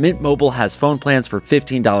wireless when Mint Mobile has phone plans for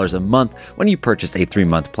 $15 a month when you purchase a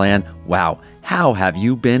 3-month plan. Wow. How have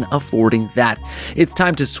you been affording that? It's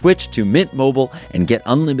time to switch to Mint Mobile and get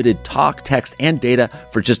unlimited talk, text, and data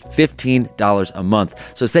for just $15 a month.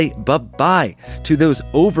 So say bye-bye to those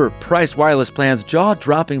overpriced wireless plans,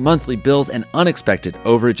 jaw-dropping monthly bills, and unexpected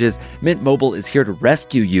overages. Mint Mobile is here to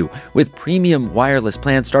rescue you with premium wireless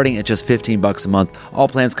plans starting at just $15 a month. All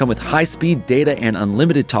plans come with high-speed data and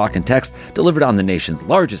unlimited talk and text delivered on the nation's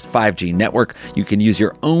largest 5G network. You can use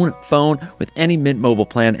your own phone with any Mint Mobile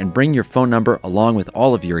plan and bring your phone number along with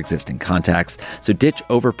all of your existing contacts. So ditch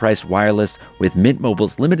overpriced wireless with Mint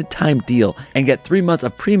Mobile's limited time deal and get 3 months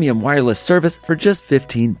of premium wireless service for just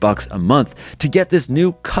 $15 a month. To get this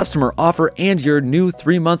new customer offer and your new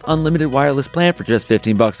 3-month unlimited wireless plan for just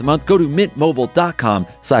 $15 a month, go to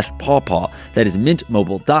mintmobile.com/pawpaw. That is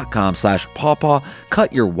mintmobile.com/pawpaw.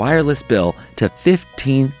 Cut your wireless bill to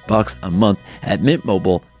 $15 a month at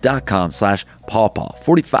mintmobile.com/pawpaw.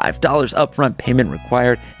 $45 upfront payment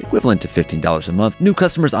required, equivalent to $15 a month. New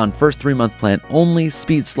customers on first 3-month plan only.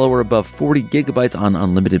 Speed slower above 40 gigabytes on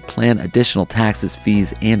unlimited plan. Additional taxes,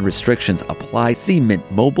 fees, and restrictions apply. See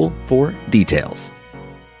Mint Mobile for details.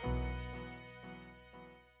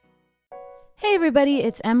 Hey everybody,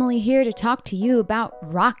 it's Emily here to talk to you about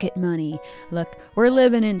Rocket Money. Look, we're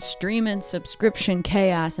living in streaming subscription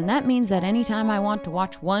chaos, and that means that anytime I want to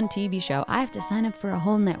watch one TV show, I have to sign up for a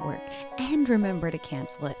whole network and remember to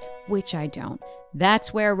cancel it, which I don't.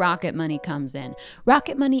 That's where Rocket Money comes in.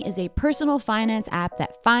 Rocket Money is a personal finance app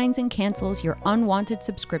that finds and cancels your unwanted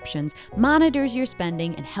subscriptions, monitors your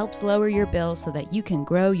spending, and helps lower your bills so that you can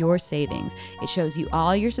grow your savings. It shows you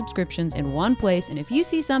all your subscriptions in one place, and if you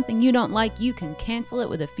see something you don't like, you can cancel it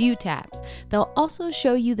with a few taps. They'll also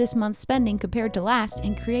show you this month's spending compared to last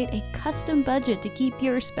and create a custom budget to keep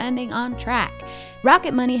your spending on track.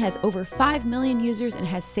 Rocket Money has over 5 million users and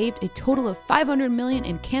has saved a total of $500 million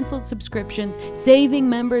in canceled subscriptions, saving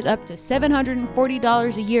members up to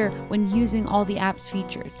 $740 a year when using all the app's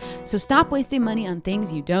features. So stop wasting money on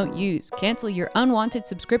things you don't use. Cancel your unwanted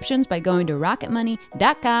subscriptions by going to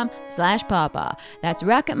rocketmoney.com/pawpaw. That's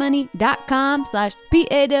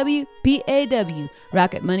rocketmoney.com/PAWPAW.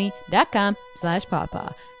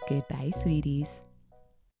 rocketmoney.com/pawpaw. Goodbye, sweeties.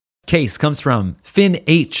 Case comes from Finn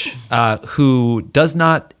H, who does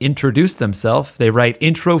not introduce themselves. They write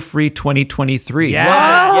intro free 2023.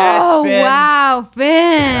 Oh, wow,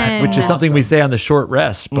 Finn. Which is something we say on the short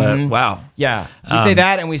rest, but wow. Yeah. We say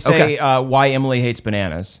that and we say why Emily hates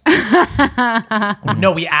bananas.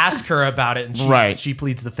 No, we ask her about it, and she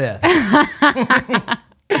pleads the fifth.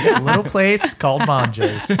 A little place called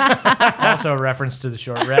Manjo's. Also a reference to the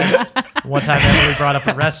short rest. One time Emily brought up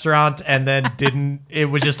a restaurant and then it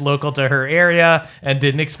was just local to her area and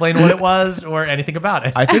didn't explain what it was or anything about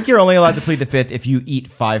it. I think you're only allowed to plead the fifth if you eat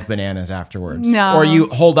 5 bananas afterwards. No. Or you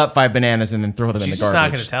hold up 5 bananas and then throw them in She's the just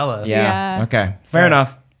garbage. not going to tell us. Yeah. Yeah. Okay. Fair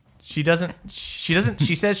enough. She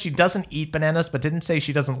says she doesn't eat bananas, but didn't say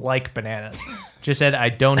she doesn't like bananas. Just said, I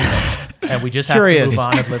don't eat them. And we just have Curious. to move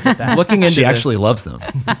on and live with that. Looking into She this. actually loves them.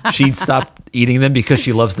 She stopped eating them because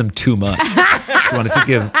she loves them too much. She wanted to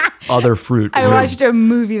give other fruit I room. watched a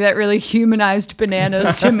movie that really humanized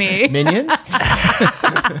bananas to me. Minions?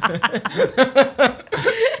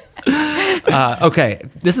 Okay,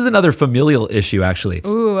 this is another familial issue, actually.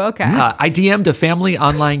 Ooh, okay. I DM'd a family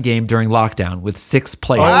online game during lockdown with 6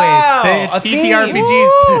 players. Always. a The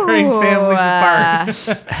TTRPGs tearing families apart.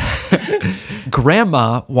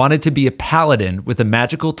 Gramma wanted to be a paladin with a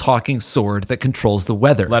magical talking sword that controls the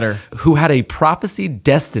weather. Letter. Who had a prophecy,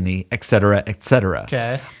 destiny, etc., etc.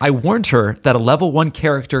 Okay. I warned her that a level 1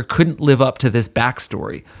 character couldn't live up to this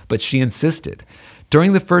backstory, but she insisted.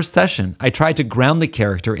 During the first session, I tried to ground the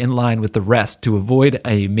character in line with the rest to avoid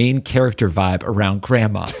a main character vibe around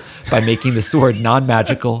Gramma by making the sword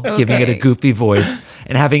non-magical, giving it a goofy voice,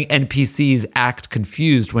 and having NPCs act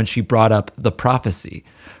confused when she brought up the prophecy.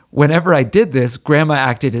 Whenever I did this, Gramma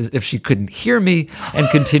acted as if she couldn't hear me and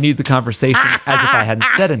continued the conversation as if I hadn't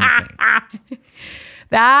said anything.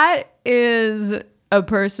 That is a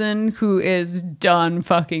person who is done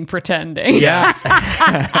fucking pretending. Yeah.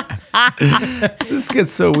 This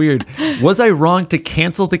gets so weird. Was I wrong to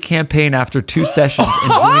cancel the campaign after 2 sessions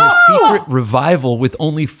and join a secret revival with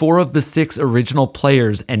only 4 of the 6 original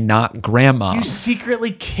players and not Grandma? You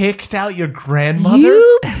secretly kicked out your grandmother?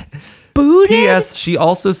 You booted? P.S. She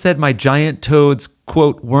also said my giant toads,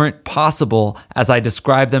 quote, weren't possible as I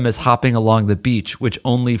described them as hopping along the beach, which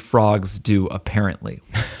only frogs do, apparently.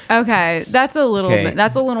 Okay, that's a little Okay. bit.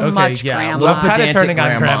 That's a little much, Grandma. I'm kind of Pedantic turning on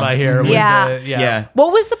grandma. grandma here. With Yeah. yeah.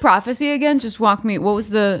 What was the prophecy again? Just walk me. What was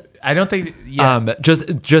the I don't think. Yeah.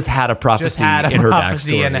 Just had a prophecy just had a in her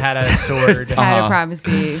prophecy backstory. and had a sword. kind of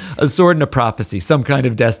prophecy? A sword and a prophecy, some kind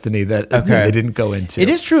of destiny that Okay. they didn't go into. It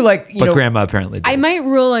is true, like, you but know, Grandma apparently did. I might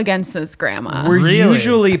rule against this, Grandma. we're Really?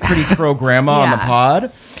 usually pretty pro grandma on the Yeah.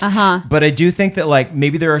 pod. Uh-huh. But I do think that, like,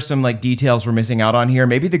 maybe there are some, like, details we're missing out on here.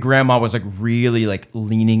 Maybe the grandma was, like, really, like,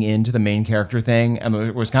 leaning into the main character thing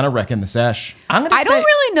and was kind of wrecking the sesh. I'm gonna I say, don't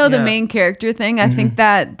really know the yeah. main character thing. I think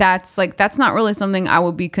that's not really something I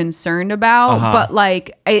would be concerned about. But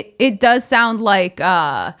like it does sound like it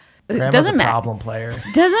Grandma's doesn't a matter. problem player.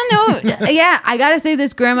 Doesn't know. Yeah, I gotta say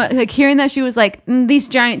this, Grandma. Like hearing that she was like, these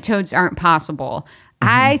giant toads aren't possible.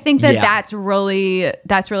 I think that Yeah. that's really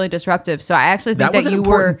disruptive. So I actually think that was that an you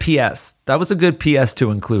were. important PS. That was a good PS to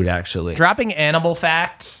include, actually. Dropping animal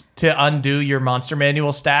facts to undo your monster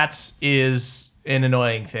manual stats is an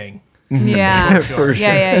annoying thing. Yeah, For sure.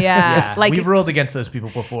 yeah. Like we've ruled against those people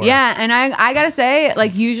before. yeah, and I gotta say,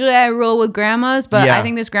 like usually I rule with grandmas, but Yeah. I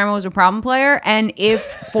think this grandma was a problem player. And if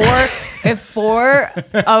four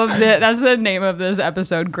of the that's the name of this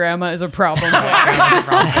episode, Grandma is a problem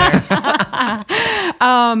player.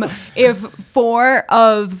 If 4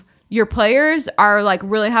 of your players are like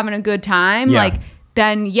really having a good time, Yeah. like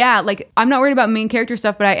then yeah, like I'm not worried about main character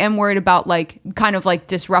stuff, but I am worried about like kind of like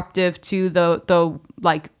disruptive to the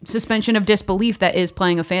like suspension of disbelief that is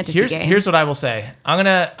playing a fantasy game. Here's what I will say. I'm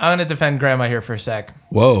gonna defend Grandma here for a sec.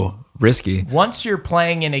 Whoa, risky. Once you're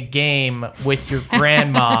playing in a game with your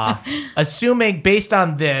grandma, assuming based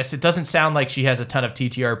on this, it doesn't sound like she has a ton of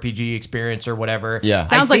TTRPG experience or whatever. Yeah.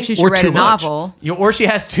 Sounds like she or should write too a much. novel. Or she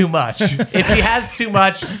has too much. If she has too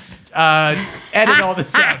much, edit all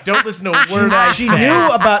this out. Don't listen to a word I She say. knew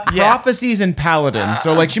about Yeah. prophecies and paladins,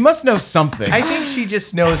 so, like, she must know something. I think she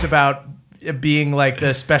just knows about being like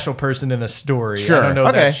the special person in a story. Sure. I don't know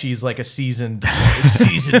Okay. that she's like a seasoned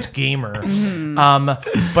gamer.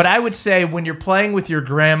 But I would say when you're playing with your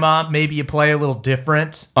grandma, maybe you play a little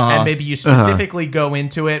different, and maybe you specifically go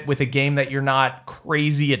into it with a game that you're not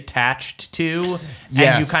crazy attached to, and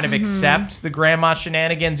Yes. you kind of accept the grandma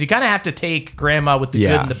shenanigans. You kind of have to take grandma with the Yeah.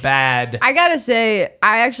 good and the bad. I gotta say,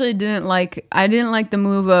 I actually didn't like the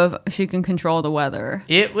move of she can control the weather.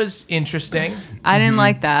 It was interesting. I didn't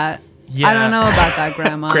like that. Yeah. I don't know about that,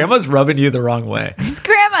 Grandma. Grandma's rubbing you the wrong way. This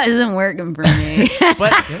grandma isn't working for me.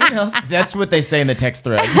 But That's what they say in the text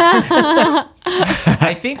thread.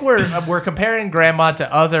 I think we're comparing grandma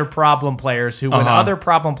to other problem players who, when other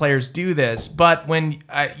problem players do this, but when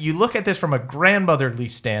you look at this from a grandmotherly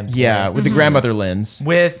standpoint, Yeah, with the grandmother lens.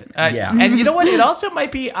 with Yeah. and you know what, it also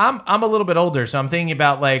might be I'm a little bit older, so I'm thinking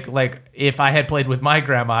about like if I had played with my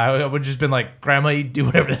grandma, I would just been like, Grandma, you do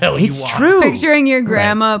whatever the hell you want. True. Picturing your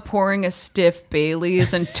grandma pouring a stiff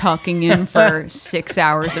Bailey's and tucking in for 6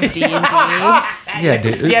 hours of D&D. Yeah, dude.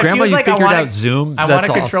 Yeah, if she Grandma, was you like, figured I wanna, out Zoom. I That's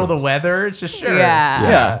want to control awesome. the weather. It's just sure. Yeah.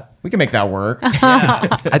 Yeah, we can make that work.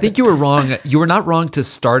 I think you were wrong. You were not wrong to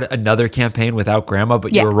start another campaign without Grandma,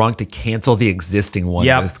 but Yeah. you were wrong to cancel the existing one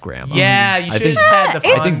Yep. with Grandma. Yeah, you I should think- have had the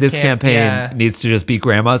fun I think this campaign yeah. needs to just be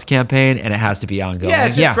Grandma's campaign, and it has to be ongoing. Yeah,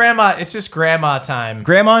 it's just Yeah. grandma. It's just grandma time.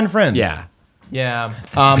 Grandma and friends. yeah. Yeah.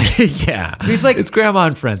 Yeah. He's like- it's Grandma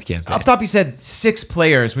and Friends campaign. Up top, you said 6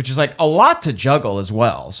 players, which is like a lot to juggle as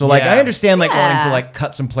well. So, like, Yeah. I understand like Yeah. wanting to like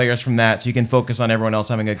cut some players from that so you can focus on everyone else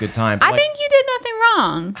having a good time. But, I like, think you did nothing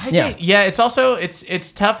wrong. Yeah, it's also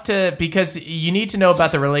it's tough to, because you need to know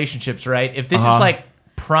about the relationships, right? If this is like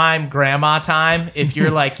prime grandma time, if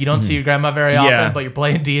you're like, you don't see your grandma very often, Yeah. but you're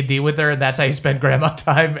playing D&D with her and that's how you spend grandma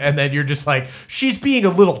time, and then you're just like, she's being a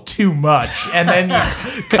little too much, and then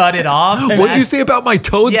you cut it off. What'd you say about my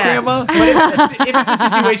toads, Grandma? But if it's a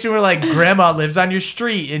situation where like grandma lives on your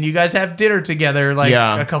street and you guys have dinner together like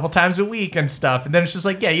Yeah. a couple times a week and stuff, and then it's just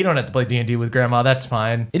like, yeah, you don't have to play D&D with grandma, that's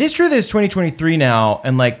fine. It is true that it's 2023 now,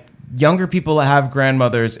 and like younger people that have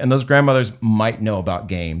grandmothers, and those grandmothers might know about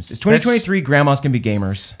games. It's 2023. Grandmas can be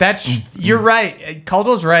gamers. You're right.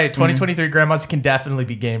 Caldwell's right. 2023 grandmas can definitely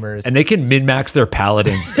be gamers. And they can min-max their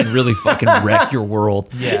paladins and really fucking wreck your world.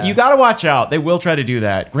 Yeah. You got to watch out. They will try to do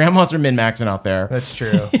that. Grandmas are min-maxing out there. That's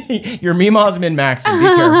true. Your Mima's min-maxing. Be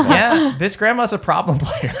careful. Yeah, this grandma's a problem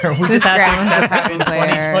player. We This just have to grandma's a accept that problem in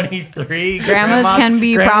player. 2023. Grandmas can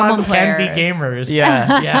be problem can be players. gamers.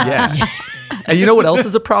 Yeah. Yeah. Yeah. And you know what else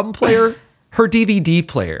is a problem player? Her DVD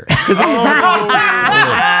player.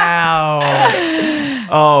 Wow.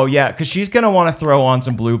 Oh, yeah, because she's going to want to throw on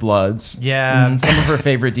some Blue Bloods. Yeah. And some of her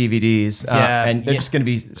favorite DVDs. Yeah. And they're just going to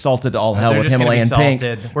be salted to all hell They're with just gonna be Himalayan pink.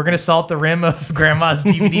 salted. We're gonna salt the rim of Grandma's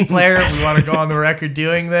DVD player. We want to go on the record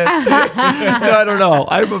doing this. I don't know.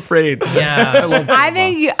 I'm afraid. Yeah.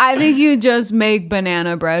 I think you just make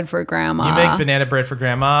banana bread for grandma. You make banana bread for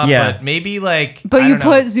Grandma, Yeah. but maybe like. but I you don't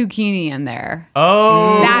know. put zucchini in there.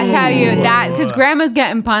 Oh. That's how because grandma's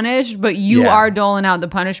getting punished, but you Yeah. are doling out the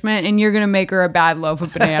punishment, and you're gonna make her a bad loaf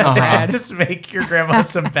of banana bread. Just make your grandma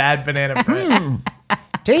some bad banana bread.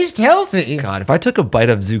 Tastes healthy. God, if I took a bite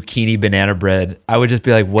of zucchini banana bread, I would just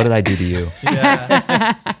be like, what did I do to you?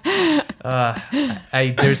 Yeah.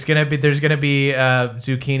 There's gonna be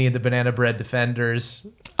zucchini in the banana bread defenders.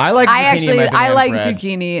 I like zucchini in my banana I like bread.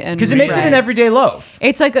 zucchini and Because it makes it an breads. everyday loaf.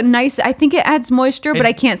 It's like a nice. I think it adds moisture, but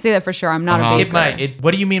I can't say that for sure. I'm not a baker. It might.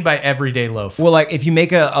 What do you mean by everyday loaf? Well, like if you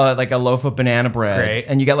make a loaf of banana bread Great.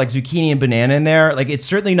 and you got like zucchini and banana in there, like it's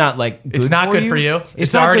certainly not like good It's not good for you. It's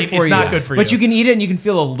It's not already- good for it's you. not good for But you. you can eat it and you can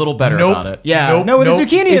feel a little better Nope. about it. Yeah. Nope. No, with Nope. the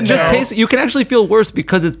zucchini It in just there. tastes. You can actually feel worse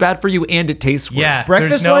because it's bad for you and it tastes worse. Yeah. Breakfast,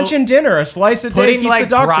 There's no- lunch, and dinner. A slice a day Putting keeps like the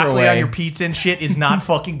doctor broccoli away. on your pizza and shit is not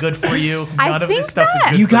fucking good for you. I None of think this stuff is that-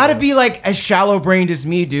 good You for gotta be like as shallow-brained as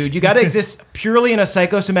me, dude. You gotta exist purely in a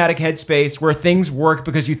psychosomatic headspace where things work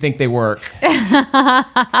because you think they work.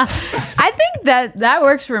 I think that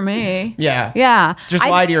works for me. Yeah. Yeah. Just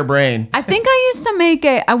lie to your brain. I think I used to make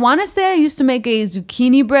I want to say I used to make a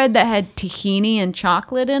zucchini bread that had tahini and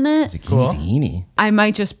chocolate in it. Cool. Zucchini. I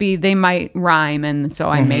might just be, they might rhyme, and so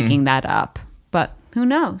I'm making that up. But who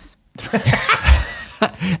knows?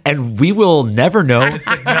 And we will never know It's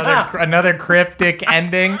like another cryptic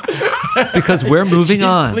ending. because we're moving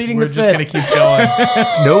on. Pleading We're the just fifth. gonna keep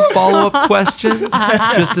going. No follow-up questions.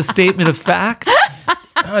 Just a statement of fact.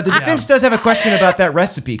 The defense does have a question about that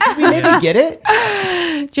recipe. Could we maybe get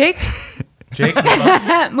it? Jake, Jake,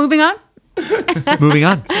 moving on. Moving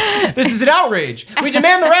on. This is an outrage. We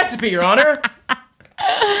demand the recipe, Your Honor.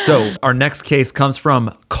 So our next case comes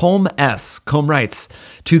from Colm S. Colm writes,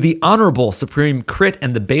 to the Honorable Supreme Crit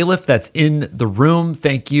and the bailiff that's in the room,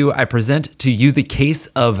 thank you. I present to you the case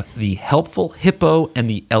of the helpful hippo and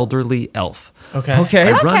the elderly elf. Okay. Okay.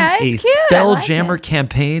 I run a it's cute. I like Spelljammer it.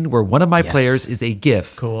 campaign where one of my players is a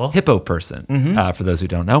GIF Cool. hippo person, for those who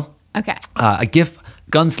don't know. Okay. A GIF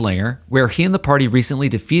gunslinger where he and the party recently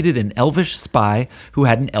defeated an elvish spy who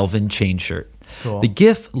had an elven chain shirt. Cool. The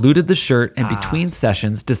GIF looted the shirt and between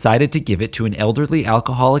sessions decided to give it to an elderly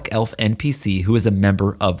alcoholic elf NPC who is a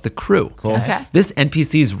member of the crew. Cool. Okay. This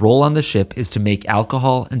NPC's role on the ship is to make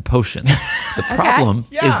alcohol and potions. The problem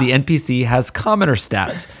is the NPC has commoner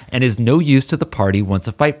stats and is no use to the party once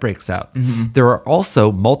a fight breaks out. There are also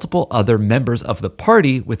multiple other members of the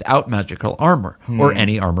party without magical armor or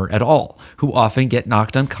any armor at all, who often get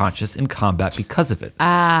knocked unconscious in combat because of it.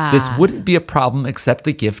 This wouldn't be a problem except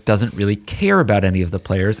the GIF doesn't really care about any of the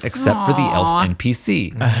players except for the elf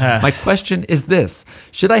NPC. My question is this: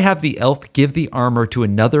 should I have the elf give the armor to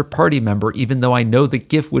another party member even though I know the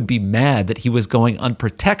GIF would be mad that he was going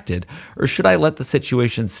unprotected, or should I let the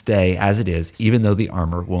situation stay as it is even though the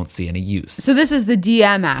armor won't see any use? So this is the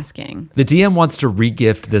DM asking. The DM wants to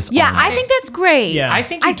regift this Yeah, armor. I think that's great. Yeah. I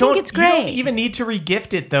think it's you don't great. even need to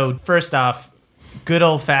regift it though. First off, good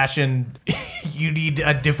old fashioned. You need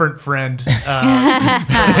a different friend for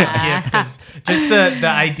this gift, 'cause just the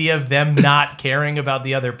idea of them not caring about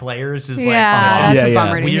the other players is like Yeah, such a that's a yeah.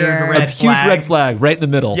 bummer to weird hear. red a huge flag. red flag right in the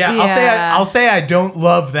middle. Yeah, Yeah. I'll say I don't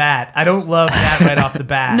love that. I don't love that right off the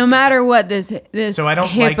bat. No matter what, this So I don't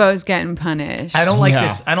hippo's getting punished. I don't like Yeah.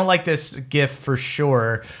 this. I don't like this GIF for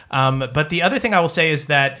sure. But the other thing I will say is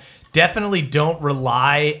that definitely don't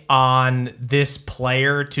rely on this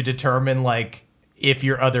player to determine like if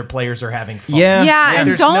your other players are having fun. Yeah. Yeah, and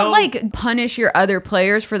there's don't no- like punish your other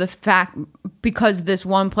players for the fact because this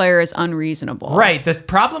one player is unreasonable. Right. The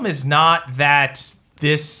problem is not that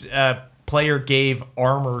this player gave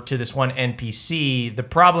armor to this one NPC. The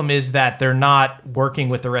problem is that they're not working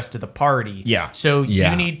with the rest of the party. Yeah. So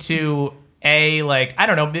Yeah. you need to like, I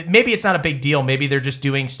don't know, maybe it's not a big deal. Maybe they're just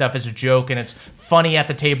doing stuff as a joke and it's funny at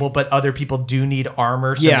the table, but other people do need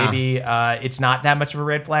armor. So maybe it's not that much of a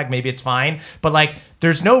red flag. Maybe it's fine. But like,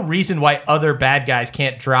 there's no reason why other bad guys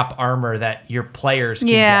can't drop armor that your players can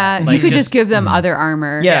get. Like, you could just give them other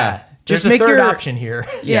armor. Yeah. Just a third option here.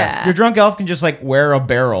 Yeah. Your drunk elf can just like wear a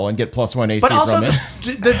barrel and get +1 AC But also from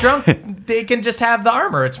it. the drunk, they can just have the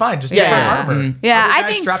armor. It's fine. Just different armor. Yeah, Other I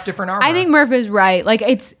guys think drop different armor. I think Murph is right. Like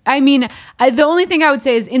the only thing I would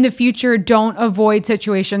say is in the future, don't avoid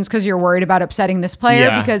situations because you're worried about upsetting this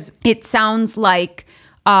player because it sounds like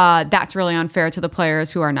that's really unfair to the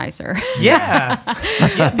players who are nicer. Yeah.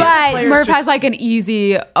 But Murph has like an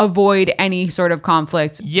easy avoid any sort of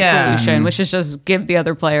conflict solution, which is just give the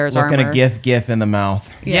other players What armor. kind of gif in the mouth?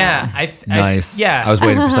 Nice. Yeah. I was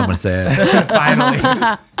waiting for someone to say it.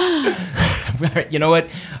 Finally. You know what?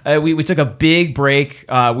 We took a big break.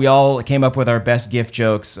 We all came up with our best gift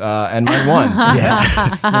jokes, and I won.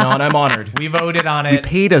 And I'm honored. We voted on We it.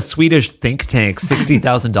 paid a Swedish think tank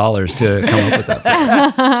 $60,000 to come up with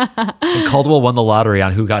that. And Caldwell won the lottery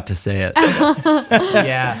on who got to say it.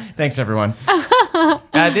 Yeah. Thanks, everyone.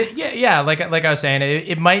 Like I was saying,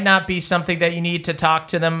 it might not be something that you need to talk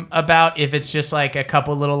to them about if it's just like a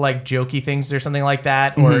couple little like jokey things or something like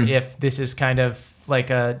that, or if this is kind of like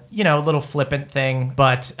a little flippant thing.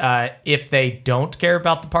 But if they don't care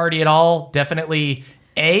about the party at all, definitely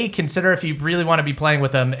A, consider if you really want to be playing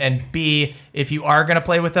with them, and B, if you are going to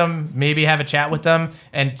play with them, maybe have a chat with them,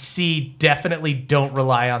 and C, definitely don't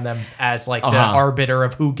rely on them as like the arbiter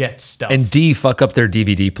of who gets stuff. And D, fuck up their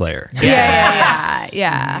DVD player.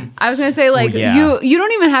 Yeah. I was gonna say like you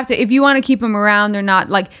don't even have to, if you want to keep them around, they're not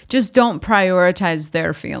like, just don't prioritize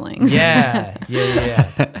their feelings. Yeah.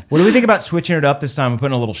 What do we think about switching it up this time and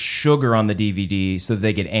putting a little sugar on the DVD so that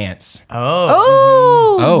they get ants?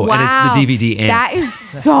 Oh, and it's the DVD ants. That is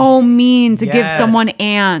so mean to give someone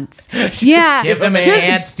ants. Yeah. Give them an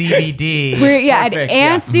ants DVD. An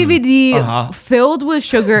ants DVD filled with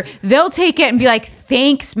sugar. They'll take it and be like,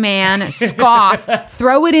 thanks, man. Scoff.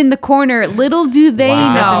 Throw it in the corner. Little do they know.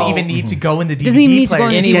 It doesn't even need to go in the Doesn't even DVD need to go player.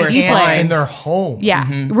 in the Anywhere DVD player. in their home.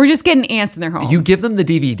 Yeah. We're just getting ants in their home. You give them the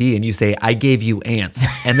DVD and you say, I gave you ants.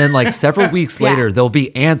 And then like several weeks later, there'll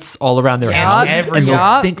be ants all around their house. And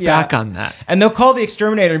they'll think back on that. And they'll call the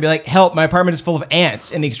exterminator and be like, help, my apartment is full of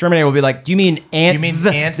ants. And the exterminator will be like, do you mean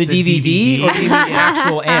ants, the DVD? Or do you mean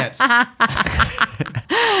actual ants?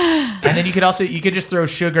 And then you could just throw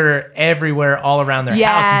sugar everywhere all around their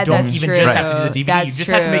house. You don't that's even true. just have to do the DVD. That's you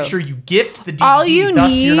just have to make true. sure you gift the DVD. All you thus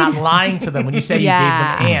need- you're not lying to them when you say you gave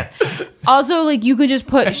them ants. Also, like you could just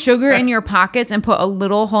put sugar in your pockets and put a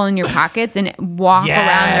little hole in your pockets and walk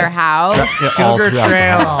around their house. All Sugar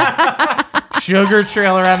throughout the trail. Sugar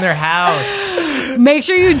trail around their house. Make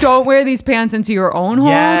sure you don't wear these pants into your own home.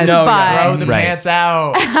 Yes. but Throw the pants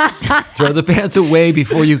out. Throw the pants away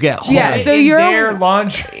before you get home. Yeah, so in you're their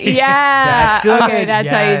laundry. Yeah. That's good. Okay, that's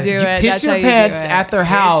how you do it. Piss That's your how you do pants it. at their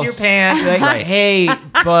house. Piss your pants. Like, hey,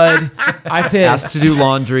 bud, I pissed. Ask to do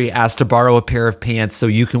laundry, ask to borrow a pair of pants so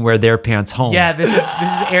you can wear their pants home. Yeah, this is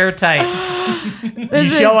airtight.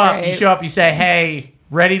 This is You great. show up, you say, hey,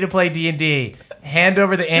 ready to play D&D. Hand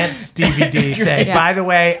over the ants DVD. Say, by the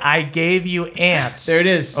way, I gave you ants. There it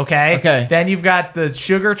is. Okay. Then you've got the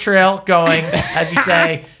sugar trail going as you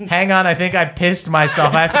say, hang on, I think I pissed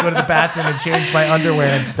myself. I have to go to the bathroom and change my underwear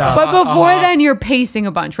and stuff. But before then, you're pacing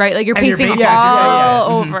a bunch, right? Like you're And you're pacing pacing,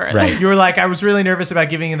 all over it. Right. You were like, I was really nervous about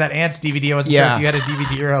giving you that ants DVD. I wasn't sure Yeah. if you had a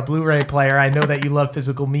DVD or a Blu-ray player. I know that you love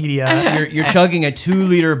physical media. You're chugging a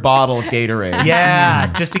 2-liter bottle of Gatorade.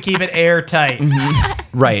 Yeah, just to keep it airtight.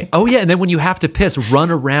 Right. Oh, yeah. And then when you have to piss, run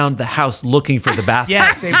around the house looking for the bathroom.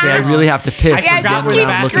 Yeah, same Say, I really have to piss. I and forgot run where the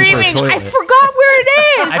around bathroom looking for a Screaming, toilet. I forgot where it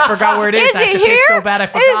is. I forgot where it is. Is I have it to piss here? so bad I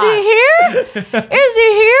forgot. Is it here? Is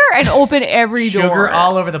it here? And open every door. Sugar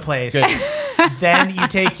all over the place. Then you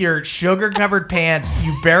take your sugar-covered pants,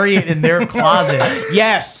 you bury it in their closet.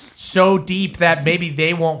 Yes. So deep that maybe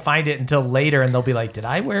they won't find it until later, and they'll be like, "Did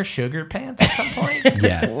I wear sugar pants at some point?"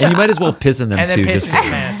 Yeah. And you might as well piss in them And then too. piss in your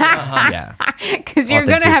pants. Yeah. Because you're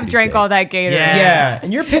going to have Authenticity drank sake. all that Gatorade. Yeah.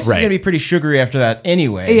 And your piss is Right. going to be pretty sugary after that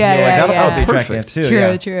anyway. Yeah, so yeah, that'll yeah. probably attract Perfect. ants too. True,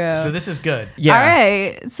 yeah. true. So this is good. Yeah. All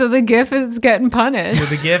right. So the GIF is getting punished. So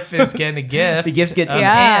the gift is getting a gift. The gift's getting- of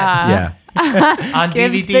Yeah. ants Yeah. on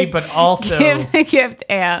Give DVD, the- but also Give the gift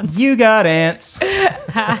ants. You got ants.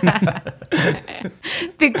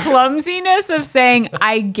 The clumsiness of saying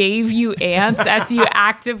 "I gave you ants" as you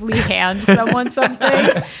actively hand someone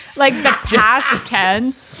something, like the past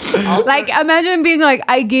tense. Like imagine being like,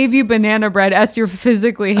 "I gave you banana bread" as you're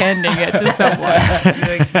physically handing it to someone.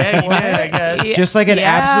 Like, yeah, you did, I guess. Just like an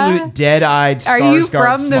absolute dead-eyed Are you Skarsgård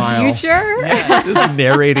from smile. the future? Yeah. Just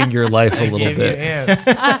narrating your life a little Gave you bit. ants.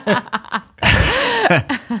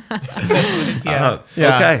 Yeah.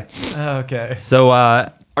 Okay. Okay. So,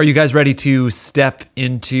 are you guys ready to step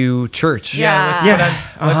into church? Yeah.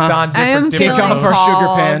 Let's don I am different. Kick feeling off our sugar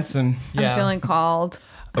called. pants and Yeah. I'm feeling called.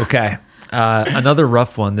 Okay. Another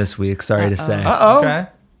rough one this week, sorry to say. Okay.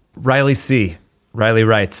 Riley C. Riley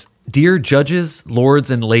writes, Dear judges,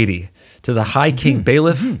 lords, and lady, to the high king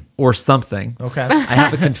bailiff or something, Okay. I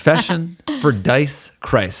have a confession for Dice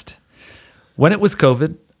Christ. When it was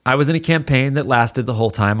COVID, I was in a campaign that lasted the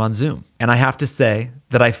whole time on Zoom. And I have to say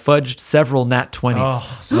that I fudged several nat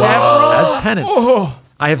 20s. As penance.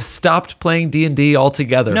 I have stopped playing D&D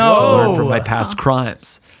altogether to learn from my past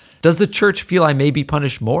crimes. Does the church feel I may be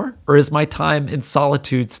punished more? Or is my time in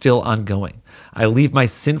solitude still ongoing? I leave my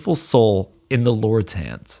sinful soul in the Lord's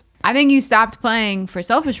hands. I think you stopped playing for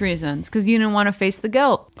selfish reasons because you didn't want to face the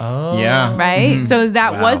guilt, yeah. right? So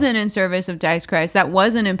that Wow. wasn't in service of Dice Christ. That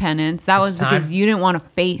wasn't in penance. That was because time- you didn't want to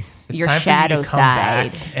face It's your time for you to shadow come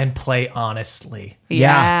side. back and play honestly.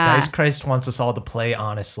 Yeah. Dice Christ wants us all to play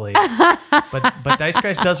honestly, but Dice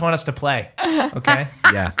Christ does want us to play. Okay.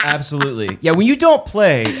 Yeah. Absolutely. Yeah, when you don't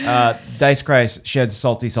play, Dice Christ sheds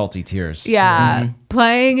salty, salty tears. Yeah.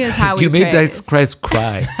 Playing is how we You made praise. Dice Christ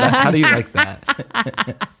cry. How do you like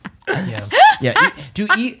that? Yeah. Yeah.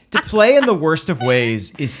 To play in the worst of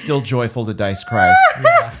ways is still joyful to Dice Christ.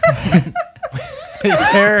 Is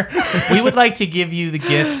there? We would like to give you the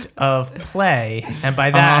gift of play, and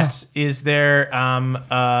by that is there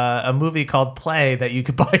a movie called Play that you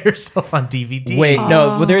could buy yourself on DVD? Wait,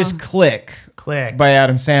 no. Well, there's Click Click. by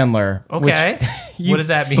Adam Sandler. Okay. What does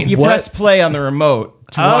that mean? You press play on the remote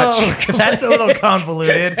to watch. That's a little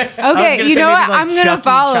convoluted. Okay, you know what? I'm gonna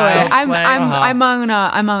follow it. I'm on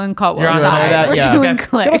You're Cutwell's on side. that, We're yeah. doing You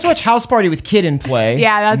Click. can also watch House Party with Kid and Play.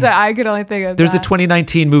 Yeah, that's what I could only think of. There's a that.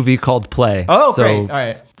 2019 movie called Play. Oh, so great. All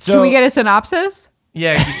right. So Can we get a synopsis?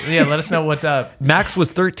 Yeah. Let us know what's up. Max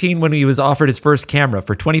was 13 when he was offered his first camera.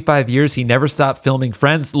 For 25 years, he never stopped filming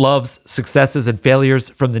friends, loves, successes, and failures.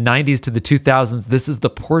 From the 90s to the 2000s, this is the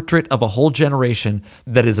portrait of a whole generation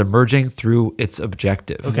that is emerging through its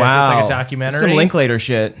objective. Okay, so it's like a documentary. Some Linklater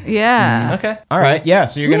shit. Yeah. Okay. All right. Yeah.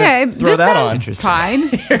 So you're gonna Okay, throw this that on. sounds fine.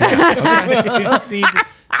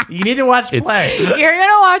 You need to watch It's- Play. You're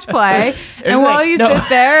gonna watch Play, and while like- you no. sit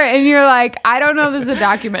there and you're like, I don't know if this is a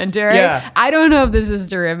documentary. Yeah. I don't know if this is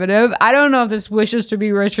derivative. I don't know if this wishes to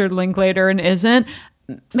be Richard Linklater and isn't.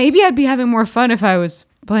 Maybe I'd be having more fun if I was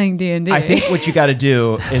playing D&D. I think what you got to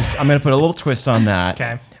do is I'm going to put a little twist on that.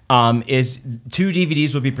 Okay. Is 2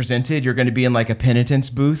 DVDs will be presented. You're going to be in like a penitence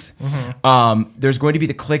booth. There's going to be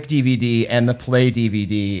the Click DVD and the Play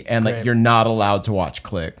DVD, and like Great. you're not allowed to watch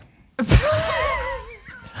Click.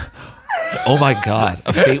 Oh my God,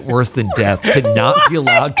 a fate worse than death. To not be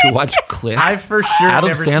allowed to watch Click. I've for sure Adam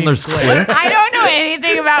never Sandler's seen Click. Click. I don't know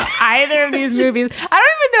anything about either of these movies. I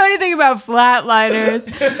don't even know anything about Flatliners.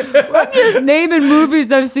 I'm just naming movies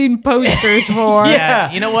I've seen posters for.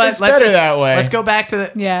 Yeah, you know what? It's better that way. Let's go back to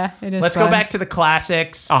the. Yeah, it is. Let's fun. go back to the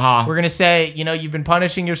classics. Uh-huh. We're gonna say, you've been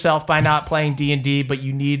punishing yourself by not playing D&D, but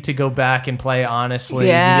you need to go back and play honestly.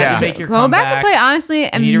 Yeah, You need to make your go back and comeback. play honestly, You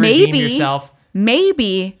and need to redeem maybe yourself.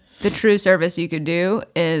 maybe the true service you could do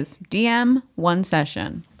is DM one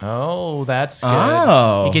session. Oh, that's good.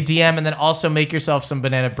 Oh. You could DM and then also make yourself some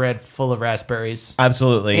banana bread full of raspberries.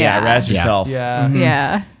 Absolutely. Yeah. Yeah. Razz Yeah. yourself. Yeah.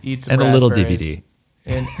 Yeah. Eat some And a little raspberries.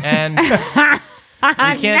 DVD. And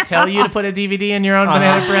we can't tell you to put a DVD in your own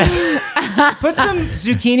banana bread. Put some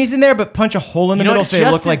zucchinis in there, but punch a hole in the You know middle what? so they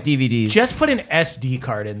look Just like DVDs. Just put an SD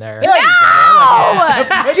card in there. No!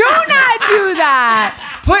 Do not do that.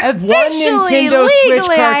 Put one Officially, Nintendo Switch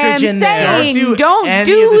legally, cartridge I am in there. saying, don't any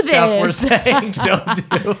do of the stuff we're this. saying. Don't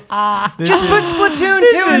do. Just put Splatoon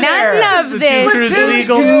 2 in there. None of The this Two Crews is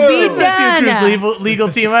legal, to be It's the Two Crews done. legal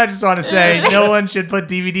team. I just want to say, no one should put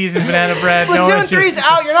DVDs in banana bread. No Splatoon one should, 3's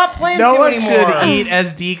out. You're not playing no 2 one anymore. should eat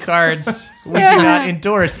SD cards. We do not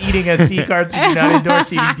endorse eating SD cards. We do not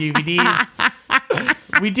endorse eating DVDs.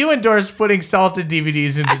 We do endorse putting salted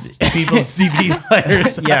DVDs into people's DVD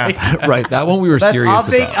players. Yeah. Right, that one we were serious I'll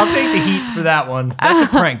take about. the heat for that one. That's a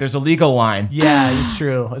prank. There's a legal line. Yeah, it's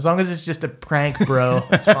true. As long as it's just a prank, bro,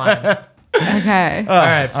 it's fine. Okay. All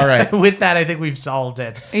right. all right. With that, I think we've solved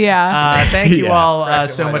it. Yeah. Thank you all Cracked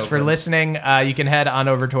it so wide much for open. listening. You can head on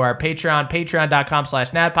over to our Patreon,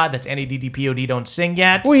 patreon.com/NADPOD. That's NADDPOD. Don't sing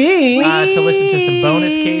yet. To listen to some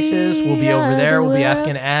bonus cases. We'll be over there. We'll be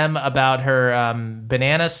asking Em about her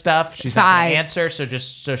banana stuff. She's not going 5. to answer, so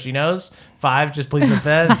just so she knows. 5, just plead the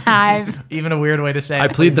fifth. 5. Even a weird way to say it. I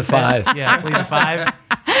plead the 5. Yeah, plead the 5.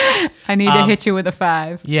 I need to hit you with a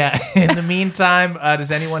 5. Yeah. In the meantime, does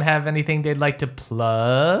anyone have anything they'd like to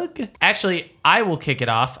plug? Actually, I will kick it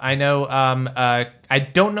off. I know. I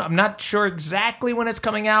don't know. I'm not sure exactly when it's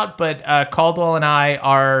coming out, but Caldwell and I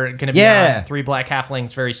are going to be on Three Black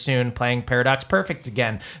Halflings very soon, playing Paradox Perfect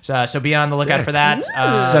again. So be on the lookout Sick. for that.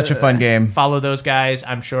 Such a fun game. Follow those guys.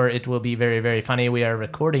 I'm sure it will be very, very funny. We are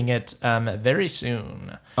recording it very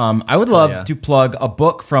soon. I would love to plug a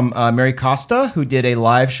book from Mary Costa, who did a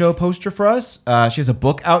live show poster for us. She has a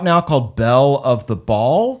book out now called Belle of the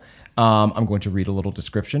Ball. I'm going to read a little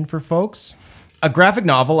description for folks. A graphic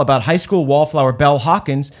novel about high school wallflower Belle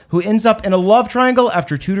Hawkins, who ends up in a love triangle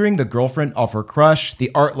after tutoring the girlfriend of her crush. The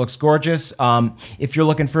art looks gorgeous. If you're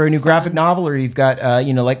looking for a new graphic novel, or you've got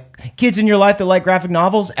like kids in your life that like graphic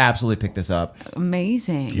novels, absolutely pick this up.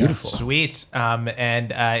 Amazing. Beautiful. Sweet.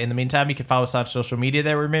 And in the meantime, you can follow us on social media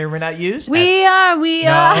that we may or may not use. We are.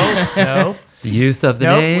 No. The youth of the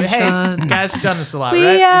Nope. nation. Hey, guys, we've done this a lot, We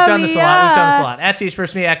right? are, We've done this we a lot. We've done this a are. lot. At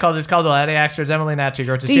Seaspers Me, at Caldwell Caldwell, at Axford's Emily Natchi,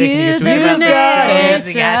 Gorgeous The Jake, and you youth can tweet of about the that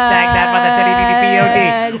using nation. hashtag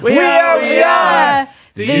NADPOD. We are.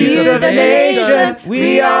 The youth of the nation.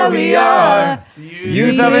 We are.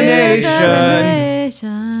 Youth of a nation.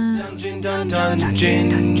 nation.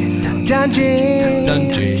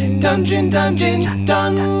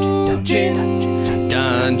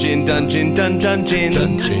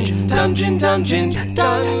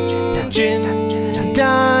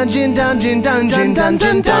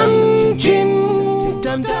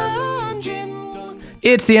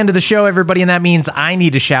 It's the end of the show, everybody, and that means I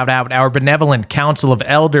need to shout out our benevolent council of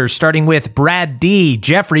elders, starting with Brad D.,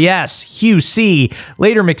 Jeffrey S., Hugh C.,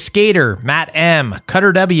 Later McSkater, Matt M.,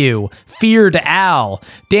 Cutter W., Feared Al,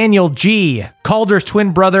 Daniel G., Calder's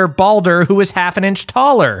twin brother, Balder, who is half an inch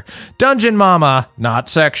taller, Dungeon Mama, not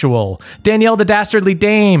sexual, Danielle the Dastardly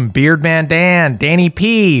Dame, Beardman Dan, Danny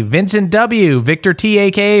P., Vincent W., Victor T.,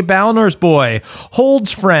 a.k.a. Balnor's Boy,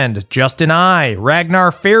 Hold's Friend, Justin I.,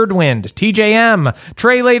 Ragnar Fairdwind, TJM,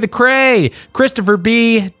 Trey Lay the Cray, Christopher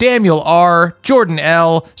B., Daniel R., Jordan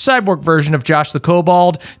L., cyborg version of Josh the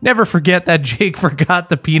Kobold, never forget that Jake forgot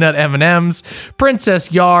the peanut M&Ms,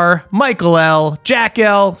 Princess Yar, Michael L., Jack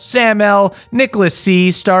L., Sam L., Nicholas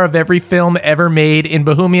C., star of every film ever made in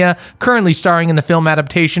Bohemia, currently starring in the film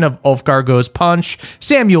adaptation of Ulfgar Goes Punch,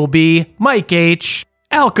 Samuel B., Mike H.,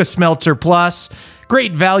 Alka Smeltzer Plus,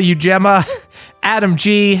 Great Value Gemma, Adam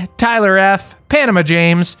G., Tyler F., Panama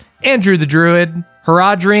James, Andrew the Druid,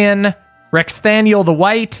 Herodrian, Rexthaniel the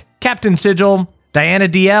White, Captain Sigil, Diana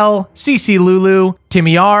DL, CC Lulu,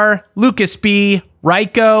 Timmy R, Lucas B,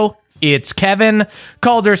 Ryko, It's Kevin,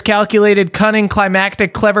 Calder's Calculated, Cunning,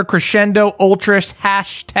 Climactic, Clever, Crescendo, Ultras,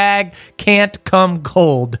 hashtag Can't Come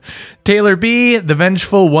Cold, Taylor B, The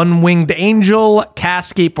Vengeful One-Winged Angel,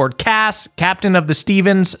 Cass Skateboard Cass, Captain of the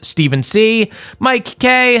Stevens, Stephen C, Mike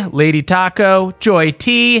K, Lady Taco, Joy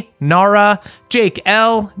T, Nara, Jake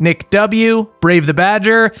L, Nick W, Brave the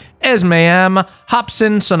Badger, Esme M,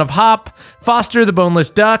 Hobson, Son of Hop, Foster the Boneless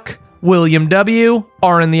Duck, William W,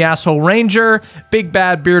 Aaron the Asshole Ranger, Big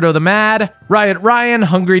Bad Beardo the Mad, Riot Ryan,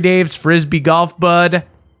 Hungry Dave's Frisbee Golf Bud,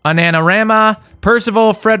 Ananarama,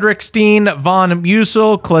 Percival, Frederick Steen, Von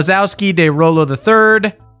Musel, Klazowski de Rolo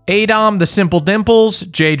III, Adam the Simple Dimples,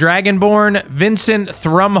 Jay Dragonborn, Vincent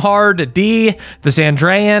Thrumhard D, The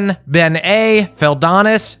Sandrean, Ben A,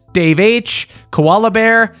 Feldonis, Dave H, Koala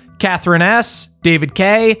Bear, Catherine S, David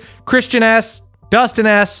K, Christian S, Dustin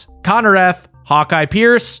S, Connor F, Hawkeye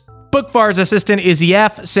Pierce, Bookfar's assistant Izzy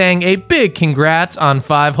F saying a big congrats on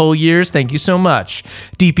 5 whole years. Thank you so much.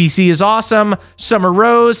 DPC is awesome. Summer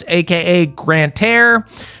Rose, aka Grant Hare,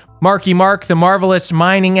 Marky Mark, the marvelous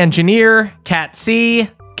mining engineer, Kat C,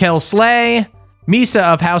 Kel Slay, Misa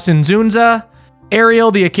of House in Zunza,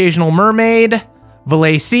 Ariel, the occasional mermaid,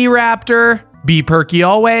 Valet C Raptor, B Perky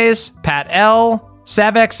Always, Pat L,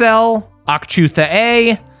 SavXL, Akchutha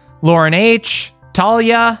A, Lauren H,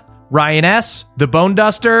 Talia, Ryan S, The Bone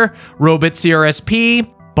Duster, Robit CRSP,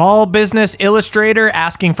 Ball Business Illustrator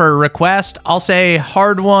asking for a request. I'll say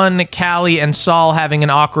Hard One, Callie, and Saul having an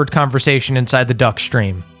awkward conversation inside the duck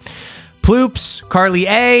stream. Ploops, Carly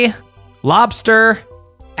A, Lobster,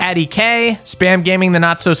 Addie K, Spam Gaming the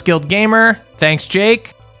Not So Skilled Gamer, thanks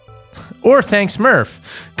Jake, or thanks Murph,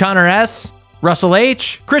 Connor S, Russell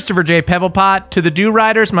H., Christopher J. Pebblepot, To the Do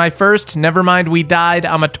Riders, My First, Never Mind We Died,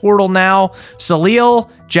 I'm a Turtle Now,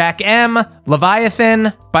 Salil, Jack M.,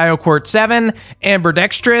 Leviathan, BioQuart 7, Amber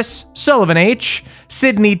Dextrous, Sullivan H.,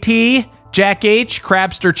 Sydney T., Jack H.,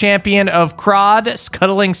 Crabster Champion of Crod,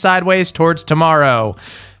 Scuttling Sideways Towards Tomorrow,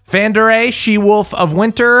 Fanderay, She-Wolf of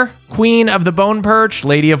Winter, Queen of the Bone Perch,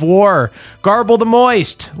 Lady of War, Garble the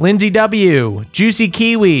Moist, Lindsay W., Juicy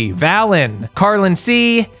Kiwi, Valen, Carlin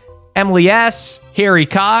C., Emily S., Harry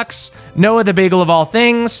Cox, Noah the Bagel of All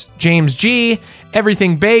Things, James G.,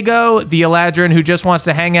 Everything Bago, the Eladrin who just wants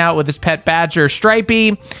to hang out with his pet badger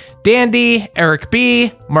Stripey, Dandy, Eric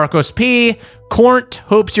B., Marcos P., Cornt,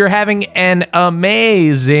 hopes you're having an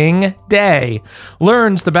amazing day,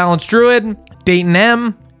 Learns the Balanced Druid, Dayton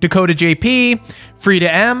M., Dakota JP,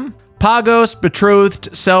 Frida M., Pagos,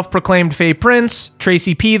 Betrothed, Self-Proclaimed Fae Prince,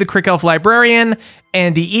 Tracy P., the Crick Elf Librarian,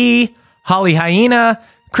 Andy E., Holly Hyena,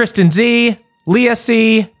 Kristen Z., Leah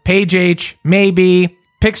C., Paige H., Maybe,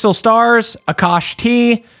 Pixel Stars, Akash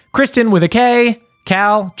T., Kristen with a K,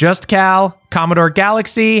 Cal, Just Cal, Commodore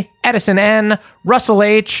Galaxy, Edison N., Russell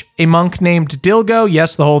H., a monk named Dilgo,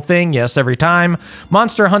 yes the whole thing, yes every time,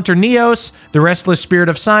 Monster Hunter Neos, The Restless Spirit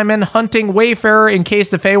of Simon, Hunting Wayfarer in case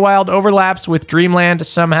the Feywild overlaps with Dreamland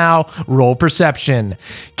somehow, roll perception,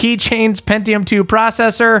 Keychains Pentium 2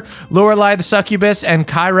 Processor, Lorelei the Succubus and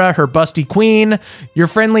Kyra her busty queen, Your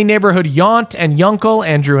Friendly Neighborhood Yaunt and Yunkel,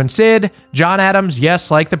 Andrew and Sid, John Adams,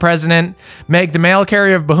 yes like the president, Meg the Mail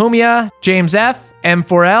Carrier of Bohemia, James F.,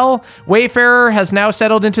 M4L, Wayfarer has now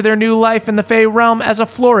settled into their new life in the Fey realm as a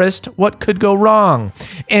florist. What could go wrong?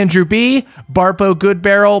 Andrew B., Barpo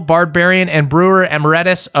Goodbarrel, Barbarian and Brewer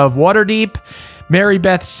Emeritus of Waterdeep, Mary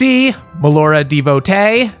Beth C., Melora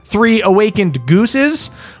Devotee, 3 Awakened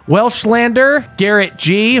Gooses, Welshlander, Garrett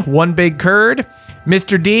G., One Big Curd,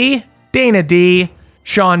 Mr. D., Dana D.,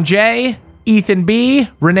 Sean J., Ethan B.,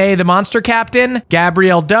 Renee the Monster Captain,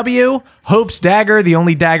 Gabrielle W., Hope's Dagger, the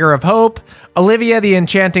only dagger of hope, Olivia the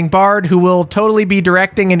Enchanting Bard, who will totally be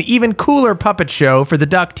directing an even cooler puppet show for the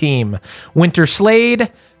Duck Team, Winter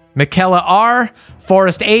Slade, Michaela R.,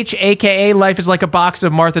 Forrest H., aka Life is Like a Box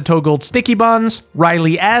of Martha Togold Sticky Buns,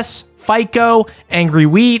 Riley S., FICO, Angry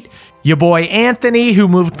Wheat, your boy Anthony, who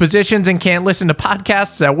moved positions and can't listen to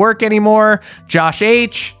podcasts at work anymore, Josh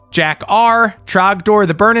H., Jack R., Trogdor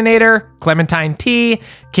the Burninator, Clementine T.,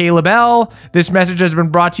 Caleb L. This message has been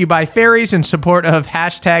brought to you by Fairies in support of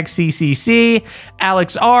hashtag CCC,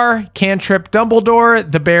 Alex R., Cantrip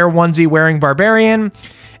Dumbledore, the Bear Onesie Wearing Barbarian,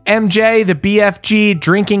 MJ, the BFG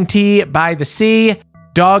Drinking Tea by the Sea,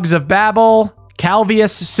 Dogs of Babel,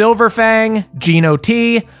 Calvius Silverfang, Gino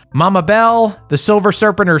T., Mama Bell, the Silver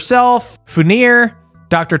Serpent herself, Funir,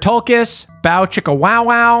 Dr. Tulkus, Bow Chicka Wow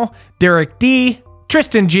Wow, Derek D.,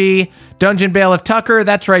 Tristan G., Dungeon Bailiff Tucker,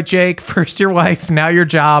 that's right, Jake, first your wife, now your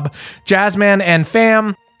job, Jazzman and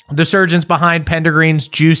Fam, the surgeons behind Pendergreen's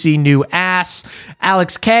juicy new ass,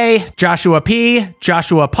 Alex K., Joshua P.,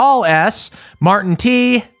 Joshua Paul S., Martin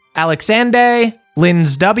T., Alexande,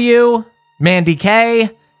 Linz W., Mandy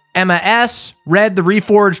K., Emma S., Red the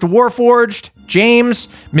Reforged Warforged, James,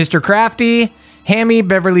 Mr. Crafty, Hammy,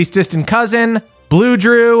 Beverly's distant cousin, Blue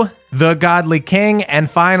Drew, The Godly King,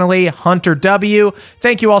 and finally, Hunter W.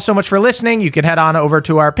 Thank you all so much for listening. You can head on over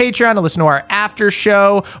to our Patreon to listen to our after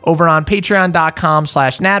show over on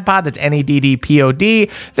patreon.com/NADPOD. That's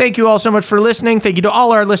NEDDPOD. Thank you all so much for listening. Thank you to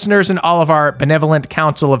all our listeners and all of our benevolent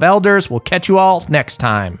council of elders. We'll catch you all next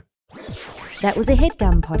time. That was a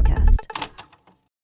HeadGum podcast.